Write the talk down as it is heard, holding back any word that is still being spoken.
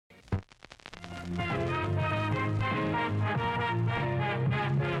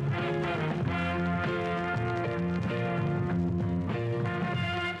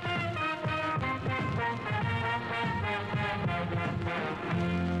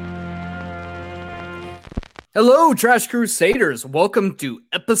Hello, Trash Crusaders. Welcome to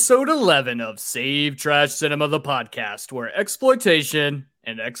episode 11 of Save Trash Cinema, the podcast, where exploitation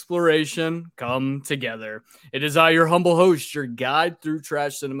and exploration come together. It is I, your humble host, your guide through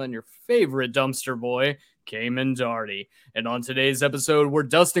trash cinema, and your favorite dumpster boy, Cayman Darty. And on today's episode, we're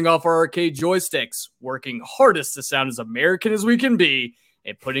dusting off our arcade joysticks, working hardest to sound as American as we can be,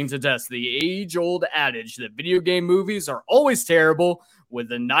 and putting to test the age-old adage that video game movies are always terrible with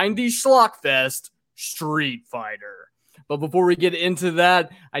the 90s schlock fest, Street Fighter. But before we get into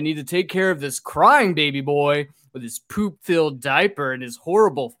that, I need to take care of this crying baby boy with his poop-filled diaper and his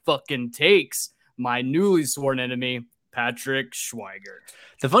horrible fucking takes. My newly sworn enemy, Patrick Schweigert.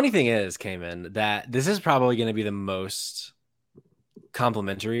 The funny thing is, Cayman, that this is probably going to be the most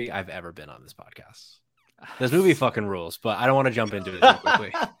complimentary I've ever been on this podcast. This movie fucking rules, but I don't want to jump into it too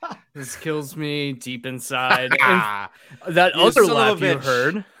quickly. This kills me deep inside. That other laugh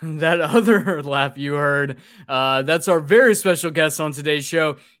you heard, that's our very special guest on today's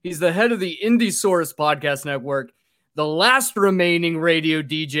show. He's the head of the Indiesaurus Podcast Network, the last remaining radio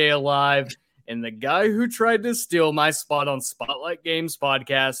DJ alive, and the guy who tried to steal my spot on Spotlight Games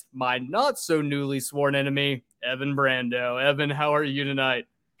podcast, my not so newly sworn enemy, Evan Brando. Evan, how are you tonight?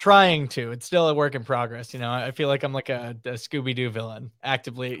 Trying to. It's still a work in progress. You know, I feel like I'm like a Scooby-Doo villain.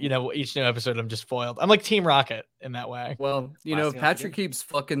 Actively, each new episode I'm just foiled. I'm like Team Rocket in that way. Well, if Patrick keeps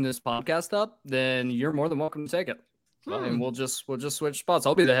fucking this podcast up, then you're more than welcome to take it. And we'll just switch spots.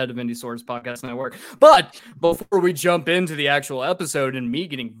 I'll be the head of Indiesaurus Podcast Network. But before we jump into the actual episode and me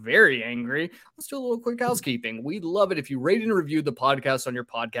getting very angry, let's do a little quick housekeeping. We'd love it if you rate and review the podcast on your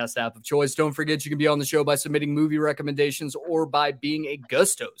podcast app of choice. Don't forget you can be on the show by submitting movie recommendations or by being a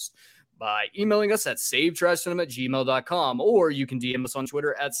guest host by emailing us at savetrashcinema@gmail.com, or you can DM us on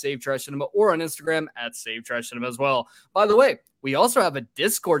Twitter at savetrashcinema or on Instagram at savetrashcinema as well. By the way, we also have a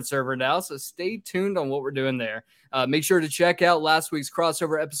Discord server now, so stay tuned on what we're doing there. Make sure to check out last week's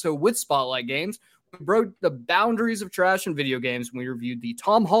crossover episode with Spotlight Games. We broke the boundaries of trash in video games when we reviewed the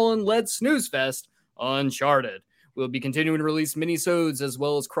Tom Holland-led snooze fest, Uncharted. We'll be continuing to release mini-sodes as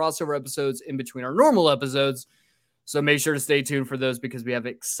well as crossover episodes in between our normal episodes. So make sure to stay tuned for those because we have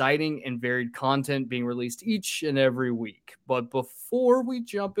exciting and varied content being released each and every week. But before we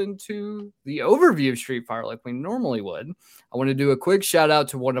jump into the overview of Street Fighter like we normally would, I want to do a quick shout out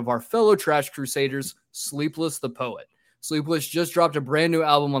to one of our fellow Trash Crusaders, Sleepless the Poet. Sleepless just dropped a brand new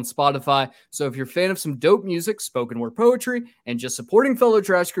album on Spotify. So if you're a fan of some dope music, spoken word poetry, and just supporting fellow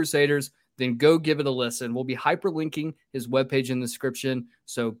Trash Crusaders, then go give it a listen. We'll be hyperlinking his webpage in the description.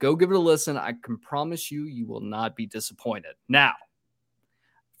 So go give it a listen. I can promise you, you will not be disappointed. Now,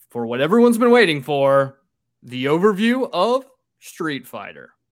 for what everyone's been waiting for, the overview of Street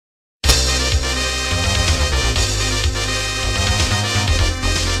Fighter.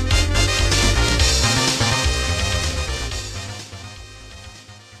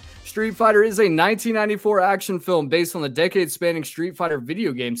 Street Fighter is a 1994 action film based on the decade-spanning Street Fighter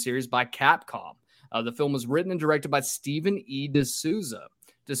video game series by Capcom. The film was written and directed by Stephen E. D'Souza.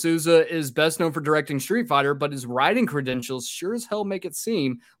 D'Souza is best known for directing Street Fighter, but his writing credentials sure as hell make it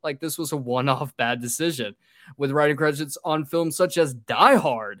seem like this was a one-off bad decision. With writing credits on films such as Die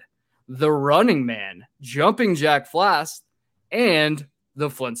Hard, The Running Man, Jumping Jack Flash, and the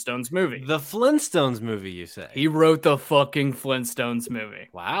Flintstones movie. The Flintstones movie, you say? He wrote the fucking Flintstones movie.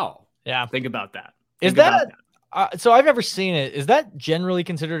 Wow. Yeah. Think about that. Is that so I've never seen it. Is that generally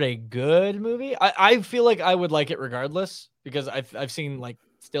considered a good movie? I feel like I would like it regardless because I've seen like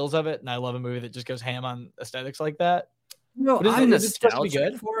stills of it and I love a movie that just goes ham on aesthetics like that. No, I'm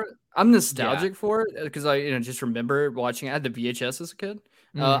nostalgic for it. I'm nostalgic for it because I just remember watching it. I had the VHS as a kid.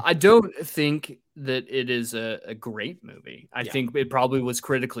 I don't think that it is a great movie. I think it probably was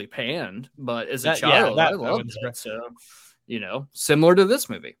critically panned, but as a child, I loved it. So, similar to this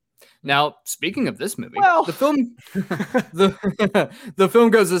movie. Now, speaking of this movie, the film the film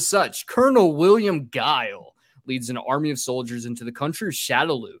goes as such. Colonel William Guile leads an army of soldiers into the country of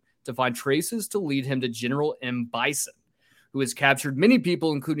Shadaloo to find traces to lead him to General M. Bison, who has captured many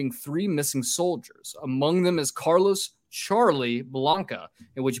people, including 3 missing soldiers. Among them is Carlos Charlie Blanca,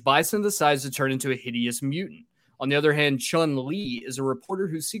 in which Bison decides to turn into a hideous mutant. On the other hand, Chun-Li is a reporter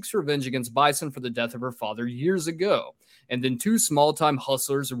who seeks revenge against Bison for the death of her father years ago. And then 2 small-time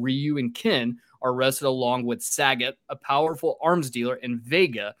hustlers, Ryu and Ken, are arrested along with Sagat, a powerful arms dealer, and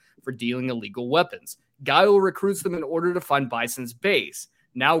Vega for dealing illegal weapons. Guile recruits them in order to find Bison's base.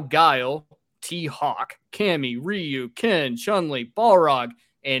 Now Guile, T-Hawk, Cammy, Ryu, Ken, Chun-Li, Balrog,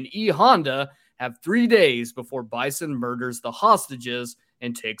 and E-Honda have 3 days before Bison murders the hostages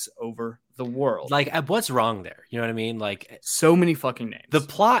and takes over the world. Like, what's wrong there? You know what I mean? Like, so many fucking names. The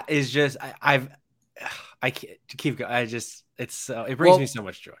plot is just, I can't keep going. It brings me so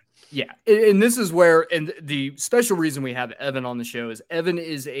much joy. Yeah, and this is where, and the special reason we have Evan on the show is Evan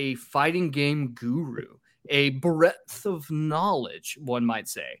is a fighting game guru, a breadth of knowledge, one might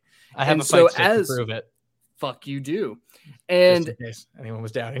say. I have a fight to prove it. Fuck, you do. And just in case anyone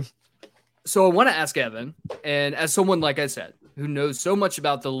was doubting. So I want to ask Evan, and as someone, like I said, who knows so much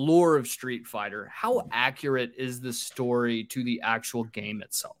about the lore of Street Fighter, how accurate is the story to the actual game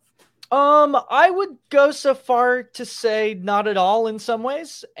itself? I would go so far to say not at all in some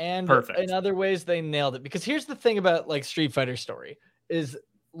ways, and Perfect. In other ways they nailed it. Because here's the thing about like Street Fighter story is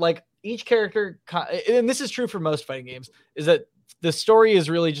like each character, and this is true for most fighting games, is that the story is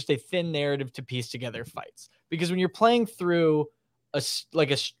really just a thin narrative to piece together fights. Because when you're playing through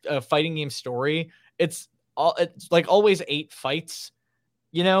a fighting game story, it's like always 8 fights,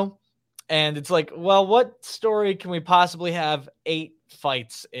 you know, and it's like, well, what story can we possibly have 8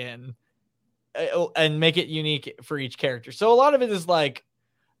 fights in and make it unique for each character? So a lot of it is like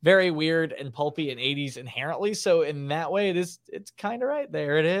very weird and pulpy and 80s inherently. So in that way, it's kind of right.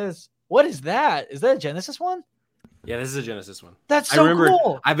 There it is. What is that? Is that a Genesis one? Yeah, this is a Genesis one. That's so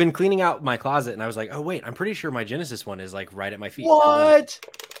cool. I've been cleaning out my closet and I was like, oh wait, I'm pretty sure my Genesis one is like right at my feet. What?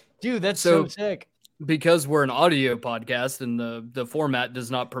 Dude, that's so sick. Because we're an audio podcast and the format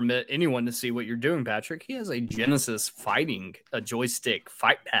does not permit anyone to see what you're doing, Patrick, he has a Genesis a joystick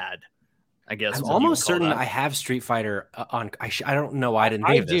fight pad, I guess. I'm almost certain I have Street Fighter on. I don't know why I didn't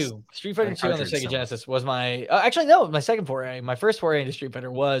think of this. Street Fighter 2 on the Sega Genesis was my... actually, no, my second foray. My first foray into Street Fighter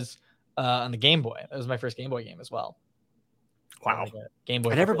was on the Game Boy. That was my first Game Boy game as well. Wow. Game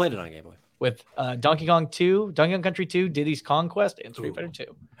Boy. I never played it on Game Boy. With Donkey Kong Country 2, Diddy's Conquest, and Street Fighter 2.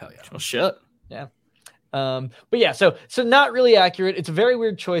 Hell yeah. Well, shit. Yeah. But yeah, so not really accurate. It's a very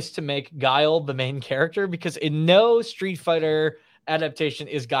weird choice to make Guile the main character because in no Street Fighter adaptation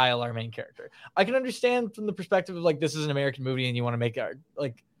is Guile our main character. I can understand from the perspective of like this is an American movie and you want to make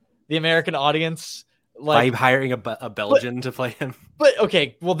like the American audience like by hiring a Belgian to play him. But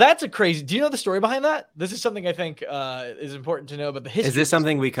okay, well that's a crazy. Do you know the story behind that? This is something I think is important to know about the history. Is this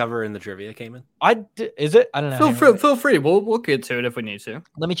something we cover in the trivia, Cayman? Is it? I don't know. Feel free. We'll get to it if we need to.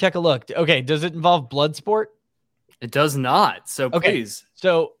 Let me check a look. Okay, does it involve blood sport? It does not. So please.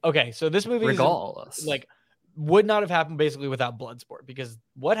 So this movie regale us. Like would not have happened basically without Bloodsport because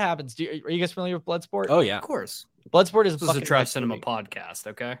what happens? Are you guys familiar with Bloodsport? Oh yeah, of course. Bloodsport is a Trash Cinema podcast.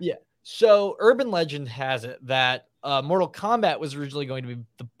 Okay. Yeah. So urban legend has it that Mortal Kombat was originally going to be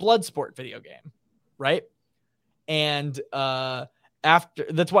the Bloodsport video game, right? And after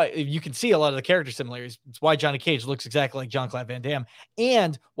that's why you can see a lot of the character similarities. It's why Johnny Cage looks exactly like Jean-Claude Van Damme,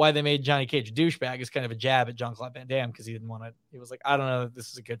 and why they made Johnny Cage a douchebag is kind of a jab at Jean-Claude Van Damme because he didn't want to. He was like, I don't know if this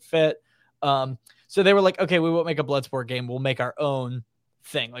is a good fit. So they were like, okay, we won't make a Bloodsport game. We'll make our own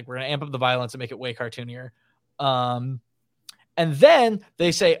thing. Like we're gonna amp up the violence and make it way cartoonier. And then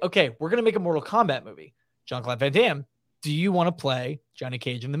they say, okay, we're gonna make a Mortal Kombat movie. Jean-Claude Van Damme, do you want to play Johnny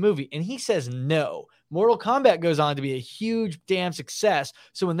Cage in the movie? And he says no. Mortal Kombat goes on to be a huge damn success.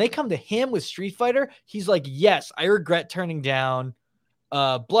 So when they come to him with Street Fighter, he's like, yes, I regret turning down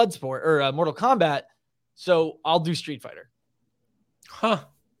Bloodsport or Mortal Kombat. So I'll do Street Fighter. Huh.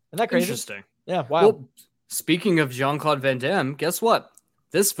 Isn't that crazy? Interesting. Yeah. Wow. Well, speaking of Jean-Claude Van Damme, guess what?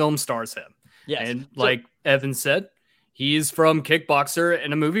 This film stars him. Yes. And like Evan said, he's from Kickboxer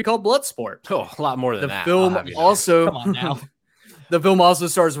in a movie called Bloodsport. Oh, a lot more than that. Film also, come on now. The film also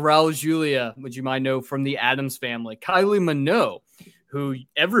stars Raul Julia, which you might know from the Addams Family, Kylie Minogue, who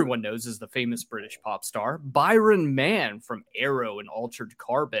everyone knows is the famous British pop star, Byron Mann from Arrow and Altered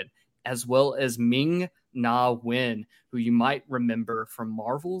Carbon, as well as Ming-Na Wen, who you might remember from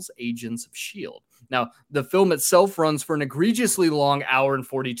Marvel's Agents of S.H.I.E.L.D. Now, the film itself runs for an egregiously long hour and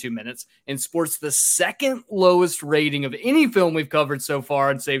 42 minutes and sports the second lowest rating of any film we've covered so far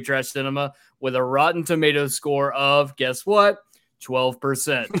on Save Trash Cinema with a Rotten Tomatoes score of, guess what?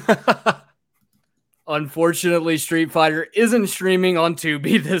 12%. Unfortunately, Street Fighter isn't streaming on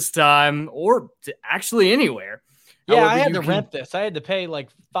Tubi this time or actually anywhere. Yeah, however, I had to rent this. I had to pay like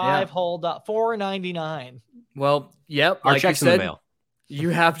 $4.99. Well, yep. Our like checks you said, in the mail. You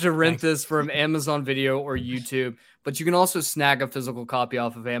have to rent this from Amazon Video or YouTube, but you can also snag a physical copy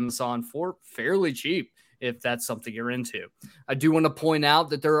off of Amazon for fairly cheap if that's something you're into. I do want to point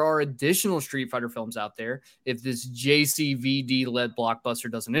out that there are additional Street Fighter films out there if this JCVD-led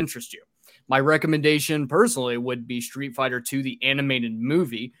blockbuster doesn't interest you. My recommendation personally would be Street Fighter 2, the animated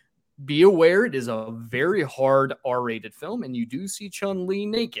movie. Be aware it is a very hard R-rated film, and you do see Chun-Li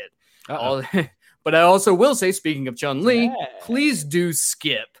naked. But I also will say, speaking of Chun-Li, please do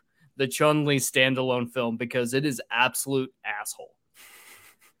skip the Chun-Li standalone film because it is absolute asshole.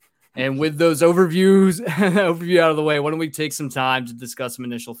 And with those overview out of the way, why don't we take some time to discuss some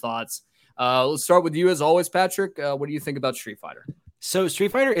initial thoughts? Let's start with you as always, Patrick. What do you think about Street Fighter? So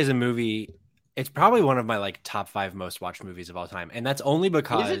Street Fighter is a movie. It's probably one of my like top 5 most watched movies of all time, and that's only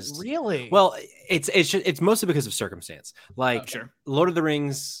because Is it really? Well, it's mostly because of circumstance. Like Sure. Lord of the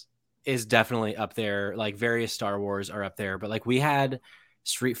Rings is definitely up there. Like various Star Wars are up there, but like we had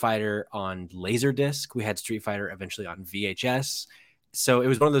Street Fighter on Laserdisc. We had Street Fighter eventually on VHS. So it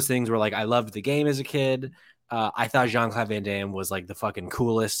was one of those things where like I loved the game as a kid. I thought Jean-Claude Van Damme was like the fucking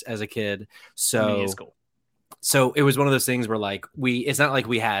coolest as a kid. So It's cool. So it was one of those things where like it's not like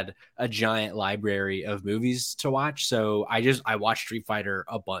we had a giant library of movies to watch. So I watched Street Fighter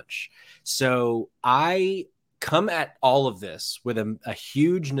a bunch. So I come at all of this with a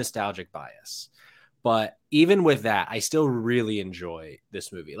huge nostalgic bias. But even with that, I still really enjoy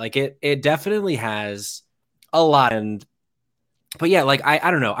this movie. Like it definitely has a lot. But yeah, like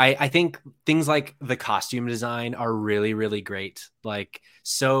I don't know. I think things like the costume design are really, really great. Like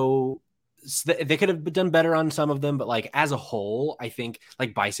so they could have done better on some of them, but like as a whole, I think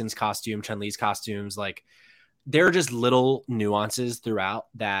like Bison's costume, Chun-Li's costumes, like there are just little nuances throughout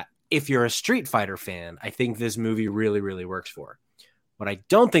that if you're a Street Fighter fan, I think this movie really, really works for. What I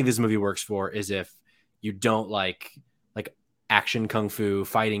don't think this movie works for is if you don't like action kung fu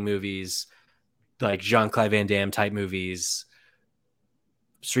fighting movies, like Jean-Claude Van Damme type movies,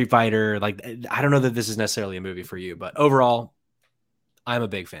 Street Fighter. Like I don't know that this is necessarily a movie for you, but overall, I'm a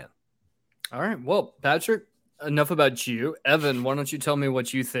big fan. All right. Well, Patrick, enough about you. Evan, why don't you tell me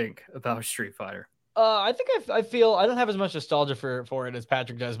what you think about Street Fighter? I think I feel I don't have as much nostalgia for it as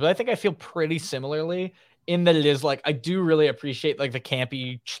Patrick does, but I think I feel pretty similarly in that it is like I do really appreciate like the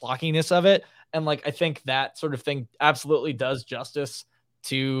campy schlockiness of it, and like I think that sort of thing absolutely does justice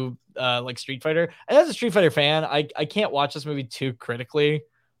to like Street Fighter. And as a Street Fighter fan, I can't watch this movie too critically,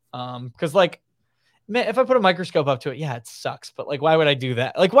 because like, man, if I put a microscope up to it, yeah, it sucks. But like, why would I do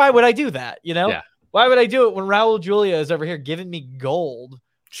that? Like, why would I do that? You know, Yeah. Why would I do it when Raul Julia is over here giving me gold,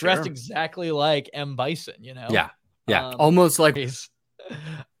 dressed Sure. exactly like M. Bison? You know, Yeah. Almost like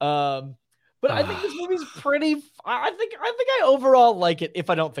but I think this movie's pretty. I think I overall like it if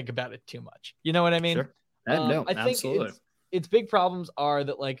I don't think about it too much. You know what I mean? Sure. No, I think absolutely. its big problems are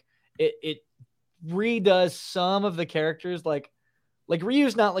that like it redoes some of the characters. Like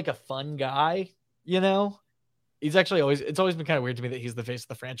Ryu's not like a fun guy. You know, he's actually it's always been kind of weird to me that he's the face of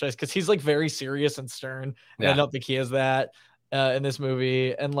the franchise because he's like very serious and stern. And I don't think he is that in this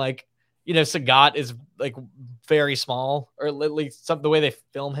movie. And like, you know, Sagat is like very small, or at least the way they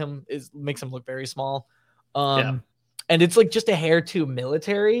film him makes him look very small. And it's like just a hair too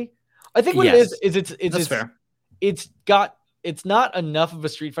military. I think what it is it's fair. It's not enough of a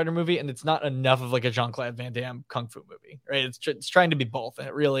Street Fighter movie, and it's not enough of like a Jean-Claude Van Damme kung fu movie, right? It's trying to be both, and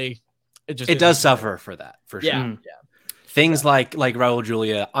it does suffer for that, for sure. Yeah. Things like Raul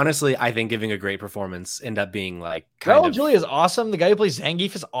Julia, honestly, I think giving a great performance end up being like Raul Julia is awesome. The guy who plays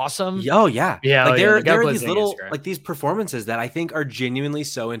Zangief is awesome. Oh yeah. Yeah. Like the guy there are plays these Zangief's little great. like these performances that I think are genuinely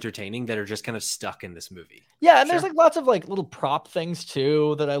so entertaining that are just kind of stuck in this movie. Yeah, and there's like lots of like little prop things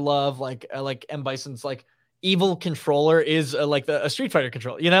too that I love. Like M. Bison's like evil controller is like a Street Fighter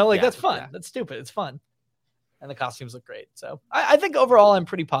controller. You know, like that's fun. Yeah. That's stupid. It's fun, and the costumes look great. So I think overall I'm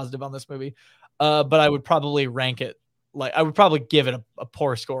pretty positive on this movie. But I would probably rank it like I would probably give it a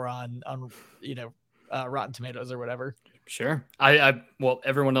poor score on Rotten Tomatoes or whatever. Sure. Well,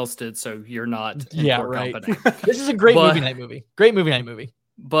 everyone else did, so you're not in poor right. company. This is a great movie night movie. Great movie night movie.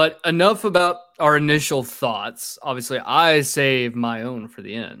 But enough about our initial thoughts. Obviously, I saved my own for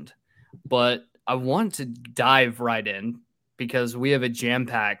the end. But I want to dive right in because we have a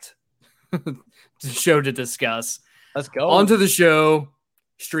jam-packed show to discuss. Let's go. On to the show.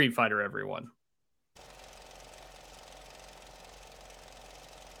 Street Fighter, everyone.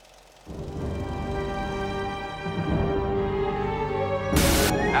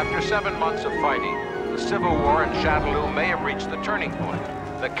 After 7 months of fighting, the civil war in Shadaloo may have reached the turning point.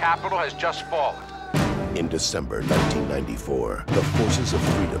 The capital has just fallen. In December 1994, the forces of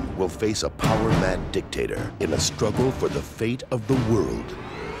freedom will face a power-mad dictator in a struggle for the fate of the world.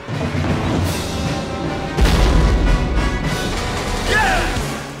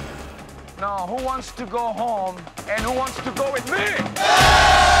 Now, who wants to go home and who wants to go with me?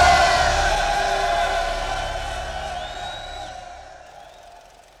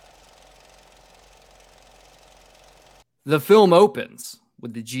 The film opens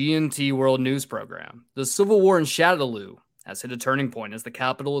with the GNT World News program. The civil war in Shadaloo has hit a turning point as the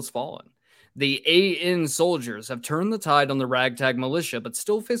capital has fallen. The AN soldiers have turned the tide on the ragtag militia, but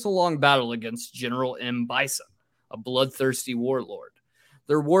still face a long battle against General M. Bison, a bloodthirsty warlord.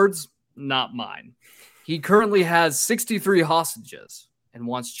 Their words, not mine. He currently has 63 hostages and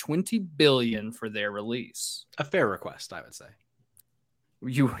wants $20 billion for their release. A fair request, I would say.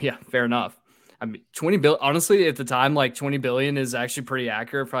 Yeah, fair enough. I mean, 20 billion, honestly, at the time, like 20 billion is actually pretty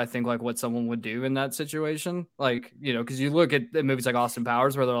accurate for, I think, like what someone would do in that situation. Like, you know, because you look at movies like Austin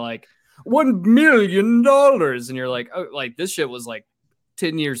Powers where they're like $1 million, and you're like, oh, like this shit was like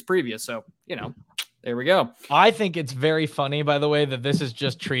 10 years previous. So, you know, there we go. I think it's very funny, by the way, that this is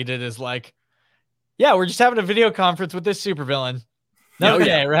just treated as like, yeah, we're just having a video conference with this supervillain. No,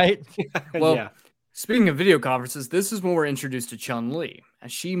 yeah, right? Well, Yeah. speaking of video conferences, this is when we're introduced to Chun-Li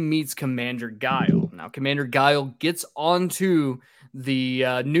as she meets Commander Guile. Now, Commander Guile gets onto the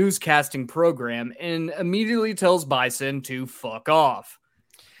newscasting program and immediately tells Bison to fuck off,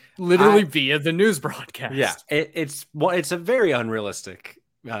 literally via the news broadcast. Yeah, it's a very unrealistic.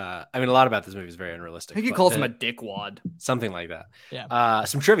 I mean, a lot about this movie is very unrealistic. I think he but calls him a dickwad. something like that. Yeah.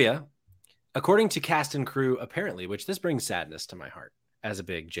 Some trivia. According to cast and crew, apparently, which this brings sadness to my heart as a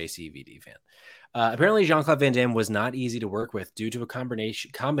big JCVD fan. Apparently, Jean-Claude Van Damme was not easy to work with due to a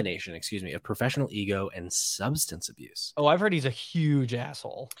combination, of professional ego and substance abuse. Oh, I've heard he's a huge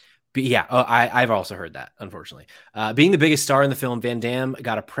asshole. But yeah, I've also heard that, unfortunately. Being the biggest star in the film, Van Damme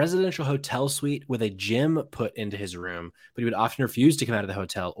got a presidential hotel suite with a gym put into his room, but he would often refuse to come out of the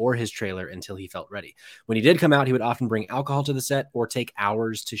hotel or his trailer until he felt ready. When he did come out, he would often bring alcohol to the set or take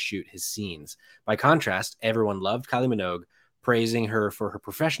hours to shoot his scenes. By contrast, everyone loved Kylie Minogue, praising her for her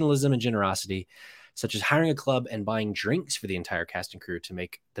professionalism and generosity, such as hiring a club and buying drinks for the entire cast and crew to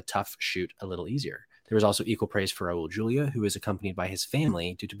make the tough shoot a little easier. There was also equal praise for Raul Julia, who is accompanied by his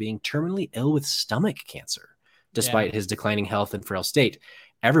family due to being terminally ill with stomach cancer. Despite his declining health and frail state,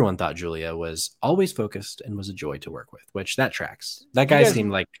 everyone thought Julia was always focused and was a joy to work with, which that tracks. That guy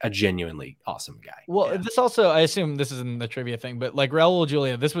seemed like a genuinely awesome guy. Well, this also, I assume this isn't the trivia thing, but like Raul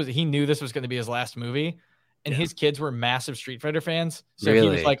Julia, he knew this was going to be his last movie, and his kids were massive Street Fighter fans. So he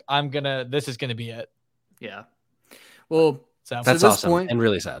was like, this is going to be it. Yeah. Well, that's awesome and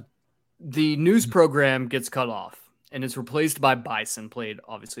really sad. The news program gets cut off and is replaced by Bison, played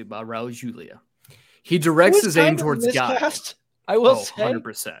obviously by Raul Julia. He directs his aim towards Guile. I will say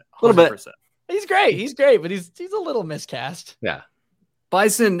 100%. A little bit. He's great, but he's a little miscast. Yeah.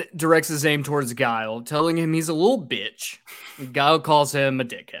 Bison directs his aim towards Guile, telling him he's a little bitch. Guile calls him a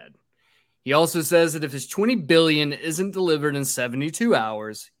dickhead. He also says that if his 20 billion isn't delivered in 72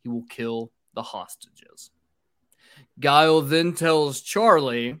 hours, he will kill the hostages. Guile then tells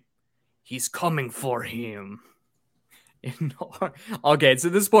Charlie he's coming for him. Okay, so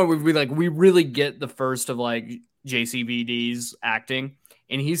at this point we really get the first of like JCVD's acting,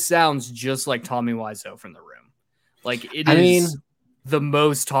 and he sounds just like Tommy Wiseau from The Room. Like it is the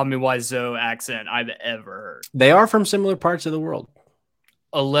most Tommy Wiseau accent I've ever heard. They are from similar parts of the world.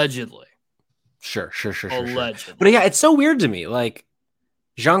 Allegedly. Sure. Allegedly. But yeah, it's so weird to me. Like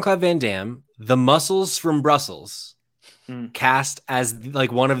Jean-Claude Van Damme, the muscles from Brussels, cast as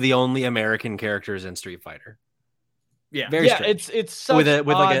like one of the only American characters in Street Fighter. Yeah, very strange. It's such with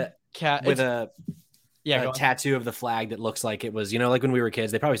a a tattoo of the flag that looks like it was, like when we were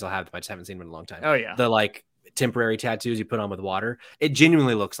kids. They probably still have it, but I just haven't seen them in a long time. Oh yeah, the like temporary tattoos you put on with water. It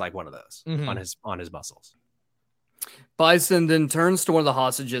genuinely looks like one of those on his muscles. Bison then turns to one of the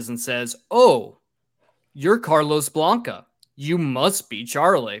hostages and says, "Oh, you're Carlos Blanca. You must be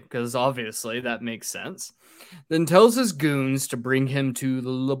Charlie," because obviously that makes sense. Then tells his goons to bring him to the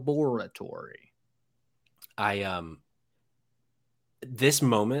laboratory. This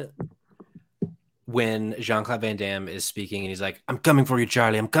moment when Jean-Claude Van Damme is speaking and he's like, "I'm coming for you,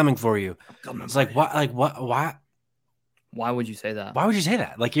 Charlie. I'm coming for you." It's like, what? Like, what? Why? Why would you say that? Why would you say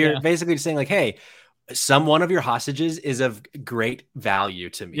that? Like, you're basically saying, like, hey, one of your hostages is of great value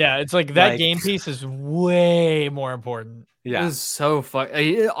to me. Yeah, it's like that game piece is way more important. Yeah, it's so fun.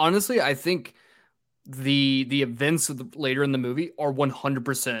 Honestly, I think the events later in the movie are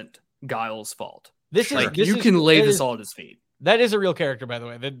 100% Guile's fault. You can lay this all at his feet. That is a real character, by the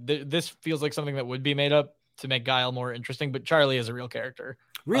way. This feels like something that would be made up to make Guile more interesting, but Charlie is a real character.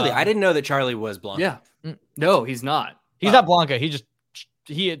 Really? I didn't know that Charlie was Blanca. Yeah. No, he's not. He's not Blanca.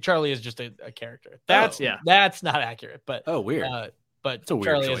 Charlie is just a character. That's not accurate. But weird. But it's a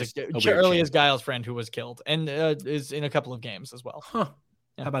weird Charlie is Guile's friend who was killed and is in a couple of games as well. Huh.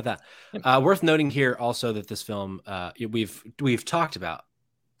 Yeah. How about that? Worth noting here also that this film, we've talked about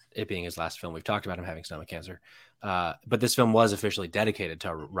it being his last film. We've talked about him having stomach cancer. But this film was officially dedicated to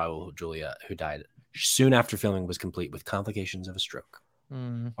Raul Julia, who died soon after filming was complete with complications of a stroke.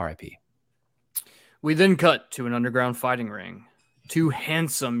 R.I.P. We then cut to an underground fighting ring. Two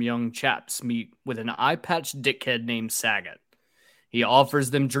handsome young chaps meet with an eye-patched dickhead named Sagat. He offers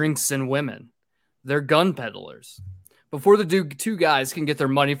them drinks and women. They're gun peddlers. Before the two guys can get their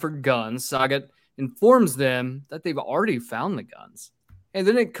money for guns, Sagat informs them that they've already found the guns. And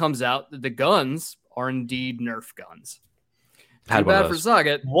then it comes out that the guns are indeed Nerf guns. Too bad for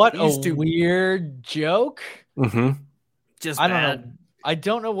Sagat. What a weird joke. Mm-hmm. Just I bad. don't know. I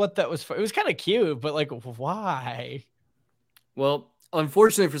don't know what that was for. It was kind of cute, but like, why? Well,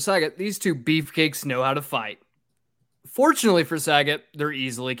 unfortunately for Sagat, these two beefcakes know how to fight. Fortunately for Sagat, they're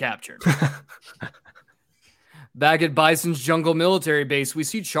easily captured. Back at Bison's jungle military base, we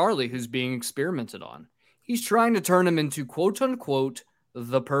see Charlie, who's being experimented on. He's trying to turn him into quote-unquote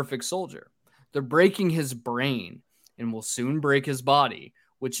the perfect soldier. They're breaking his brain and will soon break his body,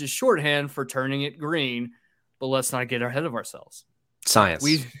 which is shorthand for turning it green, but let's not get ahead of ourselves. Science.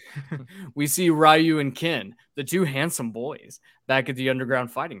 We see Ryu and Ken, the two handsome boys, back at the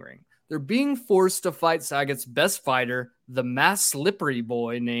underground fighting ring. They're being forced to fight Sagat's best fighter, the mass slippery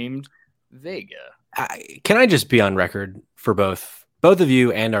boy named Vega. Can I just be on record for both of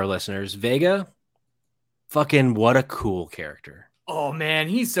you and our listeners? Vega, fucking what a cool character. Oh man,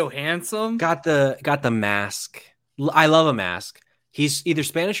 he's so handsome. Got the mask. I love a mask. He's either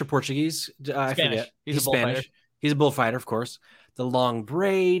Spanish or Portuguese. I forget. He's a Spanish. bullfighter. He's a bullfighter, of course. The long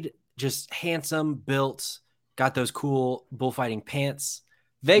braid, just handsome, built, got those cool bullfighting pants.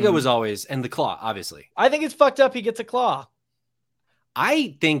 Vega was always, and the claw, obviously. I think it's fucked up he gets a claw.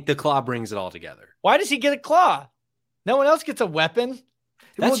 I think the claw brings it all together. Why does he get a claw? No one else gets a weapon.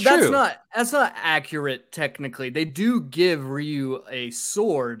 That's true. That's not accurate technically. They do give Ryu a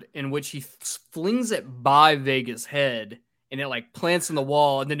sword in which he flings it by Vega's head and it like plants in the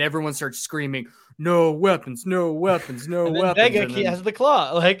wall, and then everyone starts screaming, "No weapons, no weapons, no And then weapons." Vega has the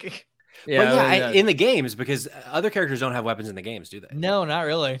claw. Like, In the games, because other characters don't have weapons in the games, do they? no, not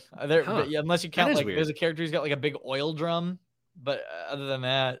really. Unless you count like weird. there's a character who's got like a big oil drum, but other than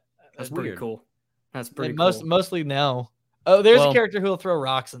that, That's pretty weird. cool. That's pretty like, cool. mostly no. Oh, there's Well- a character who will throw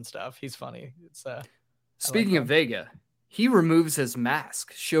rocks and stuff. He's funny. It's Speaking of Vega, he removes his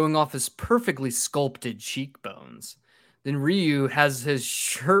mask, showing off his perfectly sculpted cheekbones. Then Ryu has his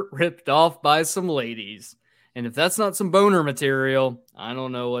shirt ripped off by some ladies. And if that's not some boner material, I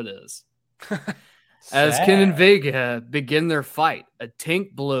don't know what is. As Ken and Vega begin their fight, a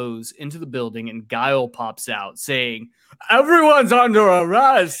tank blows into the building and Guile pops out saying, "Everyone's under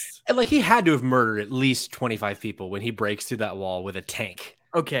arrest." And like he had to have murdered at least 25 people when he breaks through that wall with a tank.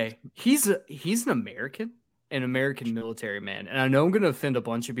 Okay, he's an American military man. And I know I'm going to offend a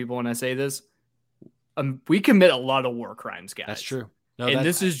bunch of people when I say this. We commit a lot of war crimes, guys. That's true. No, And that's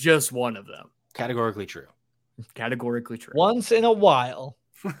this is just one of them. categorically true. Categorically true. once in a while,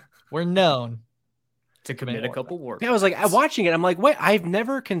 we're known To commit a couple war Yeah, I was like, watching it, I'm like, wait, I've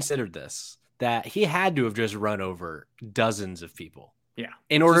never considered this. That he had to have just run over dozens of people. Yeah.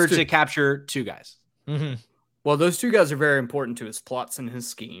 In order Just to capture two guys. Mm-hmm. Well, those two guys are very important to his plots and his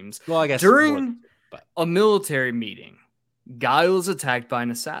schemes. Well, I guess During but- a military meeting, Guile is attacked by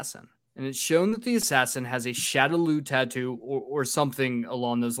an assassin. And it's shown that the assassin has a Shadaloo tattoo or something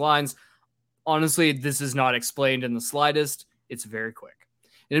along those lines. Honestly, this is not explained in the slightest. It's very quick.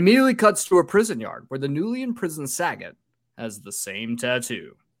 It immediately cuts to a prison yard where the newly imprisoned Sagat has the same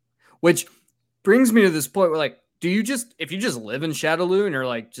tattoo. Which brings me to this point where, like, if you just live in Shadaloo and you're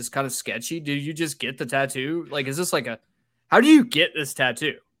like just kind of sketchy, do you just get the tattoo? Like, is this like how do you get this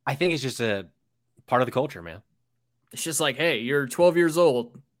tattoo? I think it's just a part of the culture, man. It's just like, hey, you're 12 years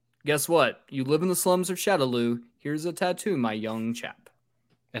old. Guess what? You live in the slums of Shadaloo. Here's a tattoo, my young chap.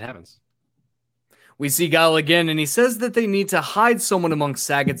 It happens. We see Guile again, and he says that they need to hide someone amongst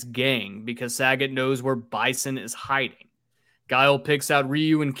Sagat's gang because Sagat knows where Bison is hiding. Guile picks out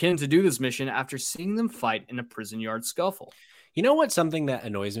Ryu and Ken to do this mission after seeing them fight in a prison yard scuffle. You know what's something that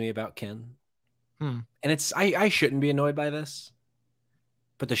annoys me about Ken? And it's I shouldn't be annoyed by this,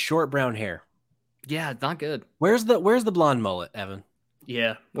 but the short brown hair. Yeah, not good. Where's the blonde mullet, Evan?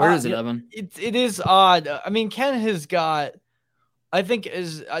 Yeah, where is it, Evan? It is odd. I mean, Ken has got, I think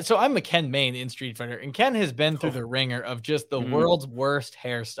so I'm a Ken main in Street Fighter, and Ken has been through the ringer of just the world's worst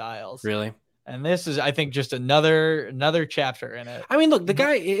hairstyles. Really? And this is, I think, just another chapter in it. I mean, look, the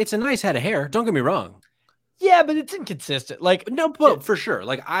guy, it's a nice head of hair. Don't get me wrong. Yeah, but it's inconsistent. Like, No, but for sure.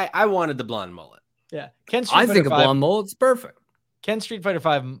 Like I wanted the blonde mullet. yeah, Ken Street I Fighter think a 5 blonde mullet's perfect. Ken Street Fighter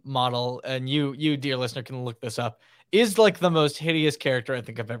 5 model, and you, dear listener, can look this up, is like the most hideous character I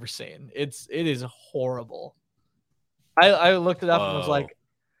think I've ever seen. It is horrible. I looked it up and was like,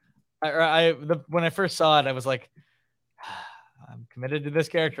 when I first saw it, I was like, I'm committed to this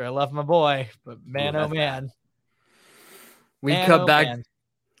character. I love my boy, but man, oh man. We Man, cut oh, back. man.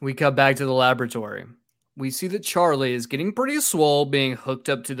 We cut back to the laboratory. we see that Charlie is getting pretty swole being hooked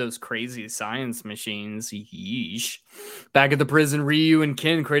up to those crazy science machines. Yeesh. Back at the prison, Ryu and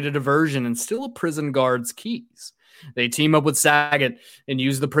Ken create a diversion and steal a prison guard's keys. They team up with Sagat and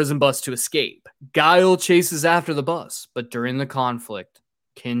use the prison bus to escape. Guile chases after the bus, but during the conflict,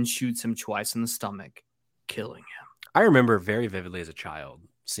 Ken shoots him twice in the stomach, killing him. I remember very vividly as a child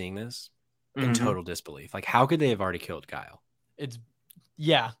seeing this in total disbelief. Like, how could they have already killed Guile?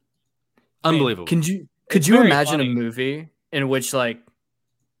 Yeah. Unbelievable. Could you imagine a movie in which, like,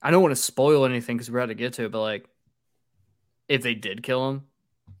 I don't want to spoil anything because we're about to get to it, but like, if they did kill him,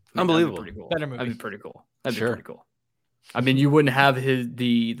 unbelievable. That'd be pretty cool. Better movie. That'd be pretty cool. That'd be pretty cool. I mean, you wouldn't have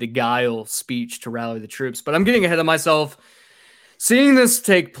the Guile speech to rally the troops, but I'm getting ahead of myself. Seeing this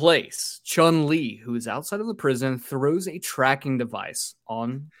take place, Chun-Li, who is outside of the prison, throws a tracking device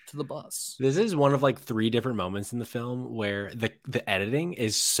onto the bus. This is one of like 3 different moments in the film where the editing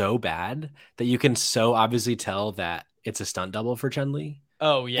is so bad that you can so obviously tell that it's a stunt double for Chun-Li.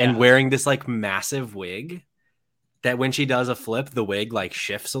 Oh, yeah. And wearing this like massive wig that when she does a flip, the wig like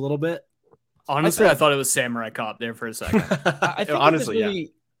shifts a little bit. Honestly, I thought it was Samurai Cop there for a second. I think honestly, what this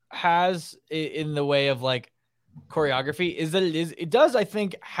movie has in the way of like choreography is that it does, I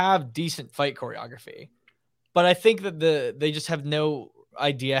think, have decent fight choreography, but I think that they just have no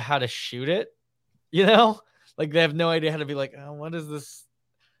idea how to shoot it. You know, like they have no idea how to be like, oh, what is this?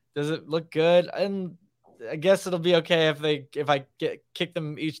 Does it look good? And I guess it'll be okay if I kick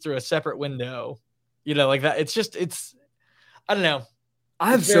them each through a separate window. You know, like that. It's I don't know. I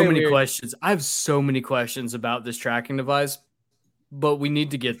have so many questions. I have so many questions about this tracking device, but we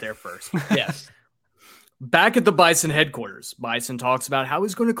need to get there first. Yes. Back at the Bison headquarters, Bison talks about how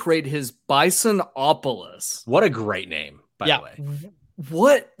he's going to create his Bisonopolis. What a great name, by the way.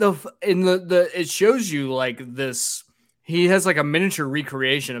 What it shows you like this. He has like a miniature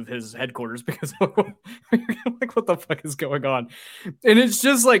recreation of his headquarters because like what the fuck is going on? And it's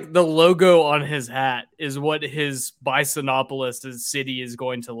just like the logo on his hat is what his Bisonopolis, his city, is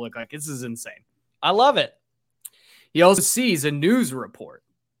going to look like. This is insane. I love it. He also sees a news report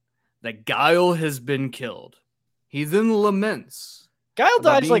that Guile has been killed. He then laments. Guile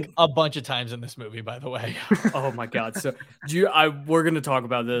dies like a bunch of times in this movie, by the way. Oh my god! So we're going to talk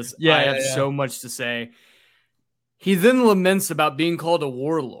about this. Yeah, I have so much to say. He then laments about being called a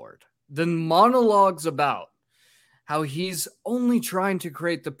warlord, then monologues about how he's only trying to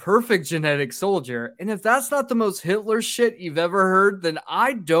create the perfect genetic soldier. And if that's not the most Hitler shit you've ever heard, then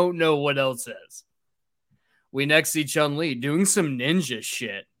I don't know what else is. We next see Chun-Li doing some ninja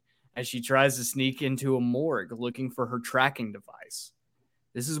shit as she tries to sneak into a morgue looking for her tracking device.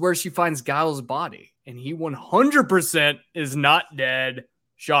 This is where she finds Guile's body, and he 100% is not dead.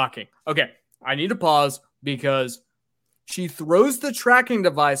 Shocking. Okay, I need to pause because she throws the tracking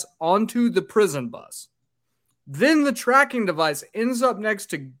device onto the prison bus. Then the tracking device ends up next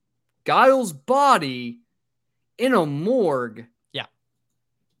to Guile's body in a morgue. Yeah.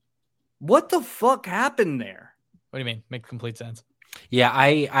 What the fuck happened there? What do you mean? Makes complete sense. Yeah,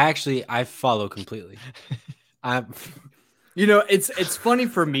 I follow completely. You know, it's funny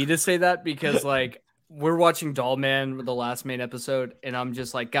for me to say that because like we're watching Doll Man, the last main episode, and I'm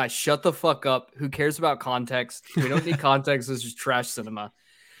just like, guys, shut the fuck up. Who cares about context? We don't need context. This is trash cinema.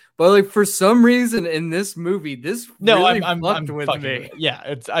 But like for some reason in this movie, this really fucked with me.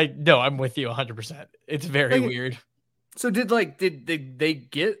 Yeah, I'm with you 100%. It's very weird. So did Guile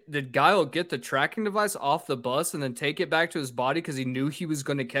get the tracking device off the bus and then take it back to his body because he knew he was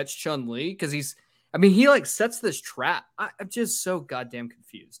going to catch Chun-Li? Because he like sets this trap. I'm just so goddamn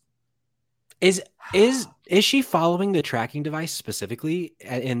confused. Is she following the tracking device specifically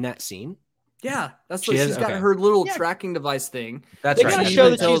in that scene? Yeah, that's what she's got her little tracking device thing. That's right. They show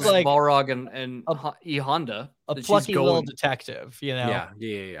that she's like Balrog and E Honda, a plucky little detective. You know?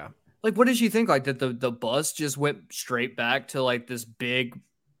 Yeah. Like, what did she think? Like, that the bus just went straight back to like this big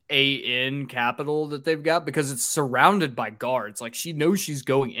AN capital that they've got because it's surrounded by guards. Like, she knows she's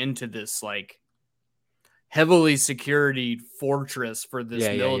going into this like heavily security fortress for this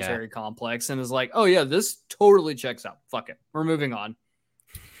military complex and is like, oh yeah, this totally checks out. Fuck it. We're moving on.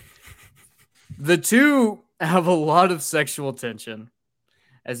 The two have a lot of sexual tension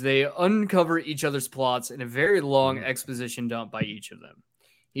as they uncover each other's plots in a very long exposition dump by each of them.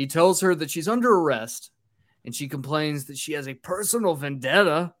 He tells her that she's under arrest and she complains that she has a personal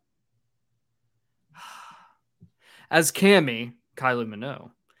vendetta. As Cammy, Kylie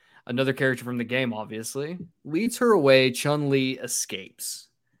Minogue, another character from the game, obviously, leads her away, Chun-Li escapes.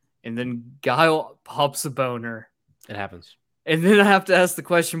 And then Guile pops a boner. It happens. And then I have to ask the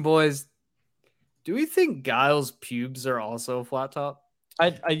question, boys, do we think Guile's pubes are also flat top?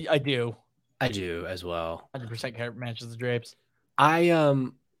 I do. I do as well. 100% hair matches the drapes. I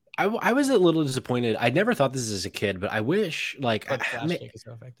was a little disappointed. I never thought this as a kid, but I wish like But flash take is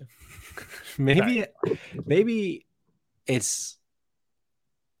so effective. maybe it's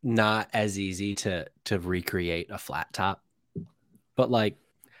not as easy to recreate a flat top, but like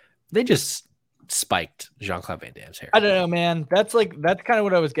they just spiked Jean-Claude Van Damme's hair. I don't know, man. That's kind of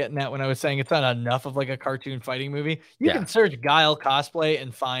what I was getting at when I was saying it's not enough of like a cartoon fighting movie. You can search Guile cosplay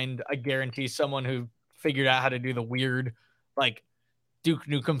and find, I guarantee, someone who figured out how to do the weird like Duke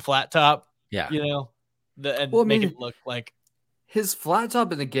Nukem flat top. Yeah, you know, make it look like his flat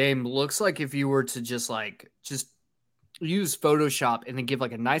top in the game looks like if you were to just use Photoshop and then give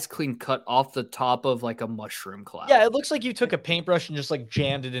like a nice clean cut off the top of like a mushroom cloud. Yeah, it looks like you took a paintbrush and just like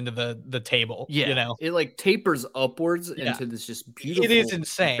jammed it into the table. Yeah, you know, it like tapers upwards into this just beautiful. It is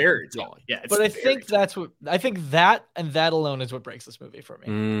insane, very tall. Yeah, but I think that and that alone is what breaks this movie for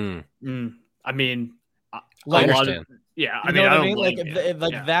me. I mean, I understand. I mean, like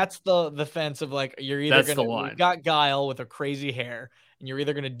that's the fence of like you're either you've got Guile with a crazy hair. And you're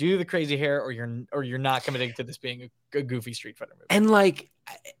either going to do the crazy hair or you're not committing to this being a goofy Street Fighter movie. And like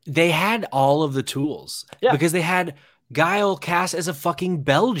they had all of the tools because they had Guile cast as a fucking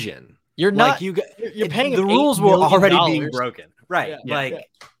Belgian. You're not you're paying the rules were already being broken. Right.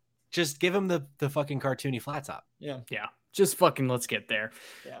 Just give him the fucking cartoony flat top. Yeah. Just fucking let's get there.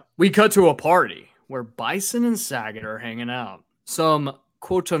 Yeah. We cut to a party where Bison and Sagat are hanging out. Some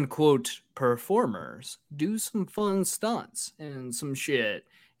quote unquote performers do some fun stunts and some shit,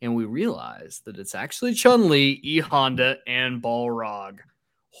 and we realize that it's actually Chun-Li, E Honda, and Balrog,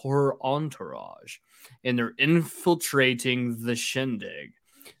 horror entourage, and they're infiltrating the shindig.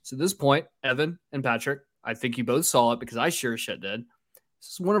 So at this point, Evan and Patrick, I think you both saw it because I sure shit did.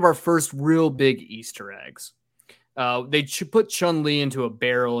 This is one of our first real big Easter eggs. They put Chun-Li into a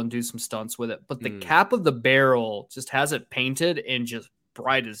barrel and do some stunts with it, but the cap of the barrel just has it painted in just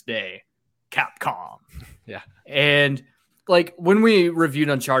bright as day. Capcom. Yeah. And like when we reviewed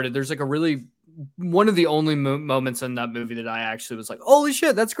Uncharted, there's like one of the only moments in that movie that I actually was like, holy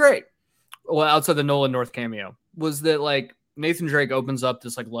shit, that's great. Well, outside the Nolan North cameo was that like Nathan Drake opens up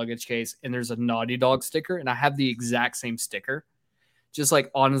this like luggage case and there's a Naughty Dog sticker, and I have the exact same sticker just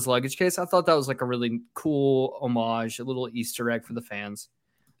like on his luggage case. I thought that was like a really cool homage, a little Easter egg for the fans.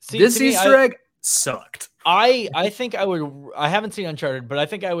 This Easter egg sucked. I think I would. I haven't seen Uncharted, but I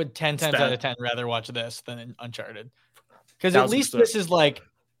think I would 10 times out of 10 rather watch this than Uncharted, because at least this is like,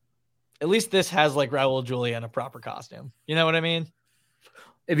 at least this has like Raul Julia in a proper costume. You know what I mean?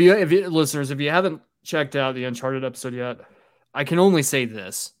 If you listeners, if you haven't checked out the Uncharted episode yet, I can only say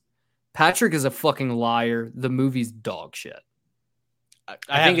this: Patrick is a fucking liar. The movie's dog shit.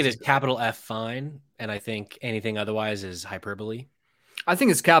 I think it is capital F fine, and I think anything otherwise is hyperbole. I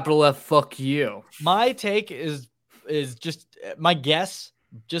think it's capital F fuck you. My take is just my guess,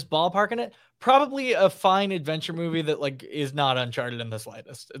 just ballparking it. Probably a fine adventure movie that like is not Uncharted in the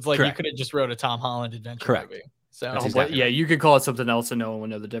slightest. It's like you could have just wrote a Tom Holland adventure movie. So you could call it something else and no one would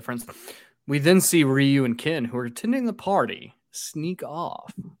know the difference. We then see Ryu and Ken, who are attending the party, sneak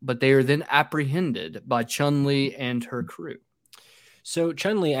off, but they are then apprehended by Chun-Li and her crew. So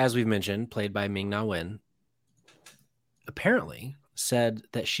Chun-Li, as we've mentioned, played by Ming-Na Wen, apparently said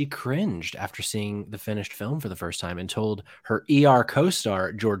that she cringed after seeing the finished film for the first time and told her ER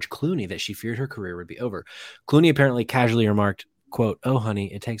co-star George Clooney that she feared her career would be over. Clooney apparently casually remarked, quote, "Oh,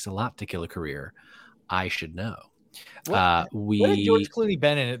 honey, it takes a lot to kill a career. I should know." What had George Clooney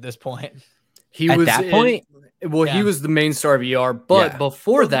been in at this point? He was the main star of ER, but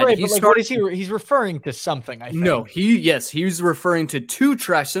before that, he's referring to something. I think. No, he's referring to two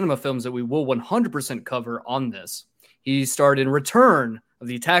trash cinema films that we will 100% cover on this. He starred in Return of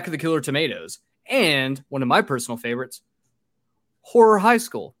the Attack of the Killer Tomatoes and one of my personal favorites, Horror High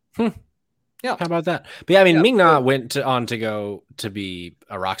School. Yeah, how about that? But yeah, I mean, Ming-Na went on to go to be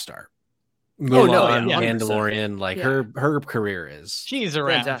a rock star. Mulan, Mandalorian, like her career is. She's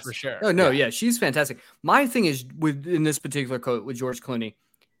around fantastic. For sure. She's fantastic. My thing is in this particular quote with George Clooney,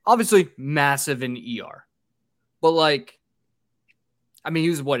 obviously massive in ER, but like, I mean,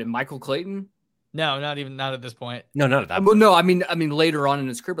 he was in Michael Clayton? No, not at this point. No, not at that. Well, no, I mean later on in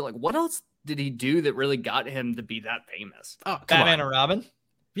his career, but like, what else did he do that really got him to be that famous? Oh, Batman and Robin.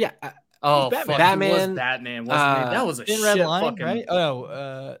 Yeah. Batman. He was Batman, wasn't he? That was a shit Red Line, fucking. Right?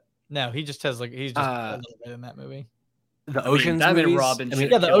 Oh, no, he just has a little bit in that movie. The Ocean's movies. Robin.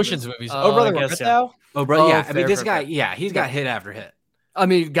 The Ocean's movies. Oh, brother, where art thou? Oh, bro, yeah. I mean, this guy, he's got hit after hit. I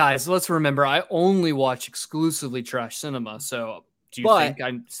mean, guys, let's remember, I only watch exclusively trash cinema. So, do you think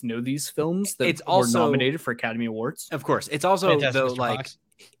I know these films that were nominated for Academy Awards? Of course, it's also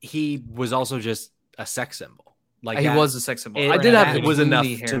he was also just a sex symbol. Like he that- was a sex symbol. It, I did have it the was enough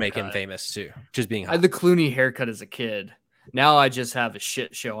Clooney to make him haircut. famous too. Just being I hot. had the Clooney haircut as a kid. Now I just have a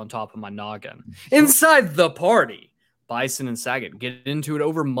shit show on top of my noggin. Inside the party, Bison and Sagat get into it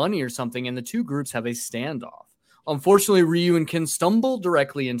over money or something, and the two groups have a standoff. Unfortunately, Ryu and Ken stumble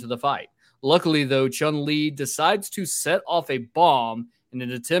directly into the fight. Luckily, though, Chun-Li decides to set off a bomb in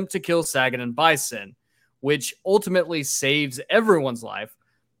an attempt to kill Sagat and Bison, which ultimately saves everyone's life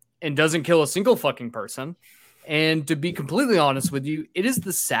and doesn't kill a single fucking person. And to be completely honest with you, it is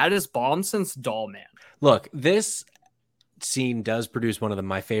the saddest bomb since Doll Man. Look, this scene does produce one of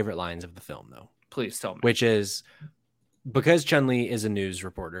my favorite lines of the film, though, Please tell me. which is because Chun-Li is a news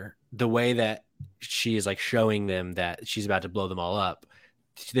reporter, the way that she is like showing them that she's about to blow them all up,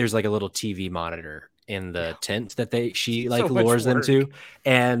 there's like a little TV monitor in the tent that she like So much lures them work. to.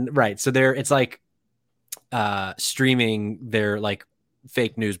 And right. So it's like streaming their like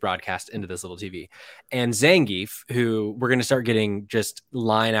fake news broadcast into this little TV. And Zangief, who we're going to start getting just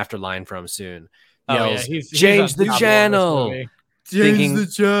line after line from soon, yells, he's change on the top of this channel. movie. Thinking- the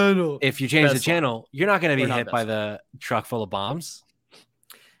channel. If you change the Best channel, you're not going to Or be not hit best by one. the truck full of bombs.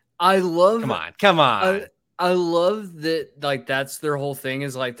 I love Come on. I love that, like, that's their whole thing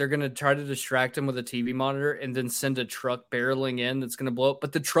is like they're gonna try to distract him with a TV monitor and then send a truck barreling in that's gonna blow up,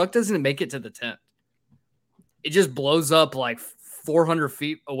 but the truck doesn't make it to the tent. It just blows up like 400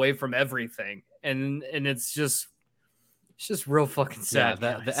 feet away from everything, and it's just real fucking Yeah, sad.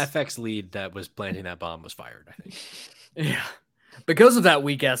 the guys. FX lead that was planting that bomb was fired, I think. Yeah. Because of that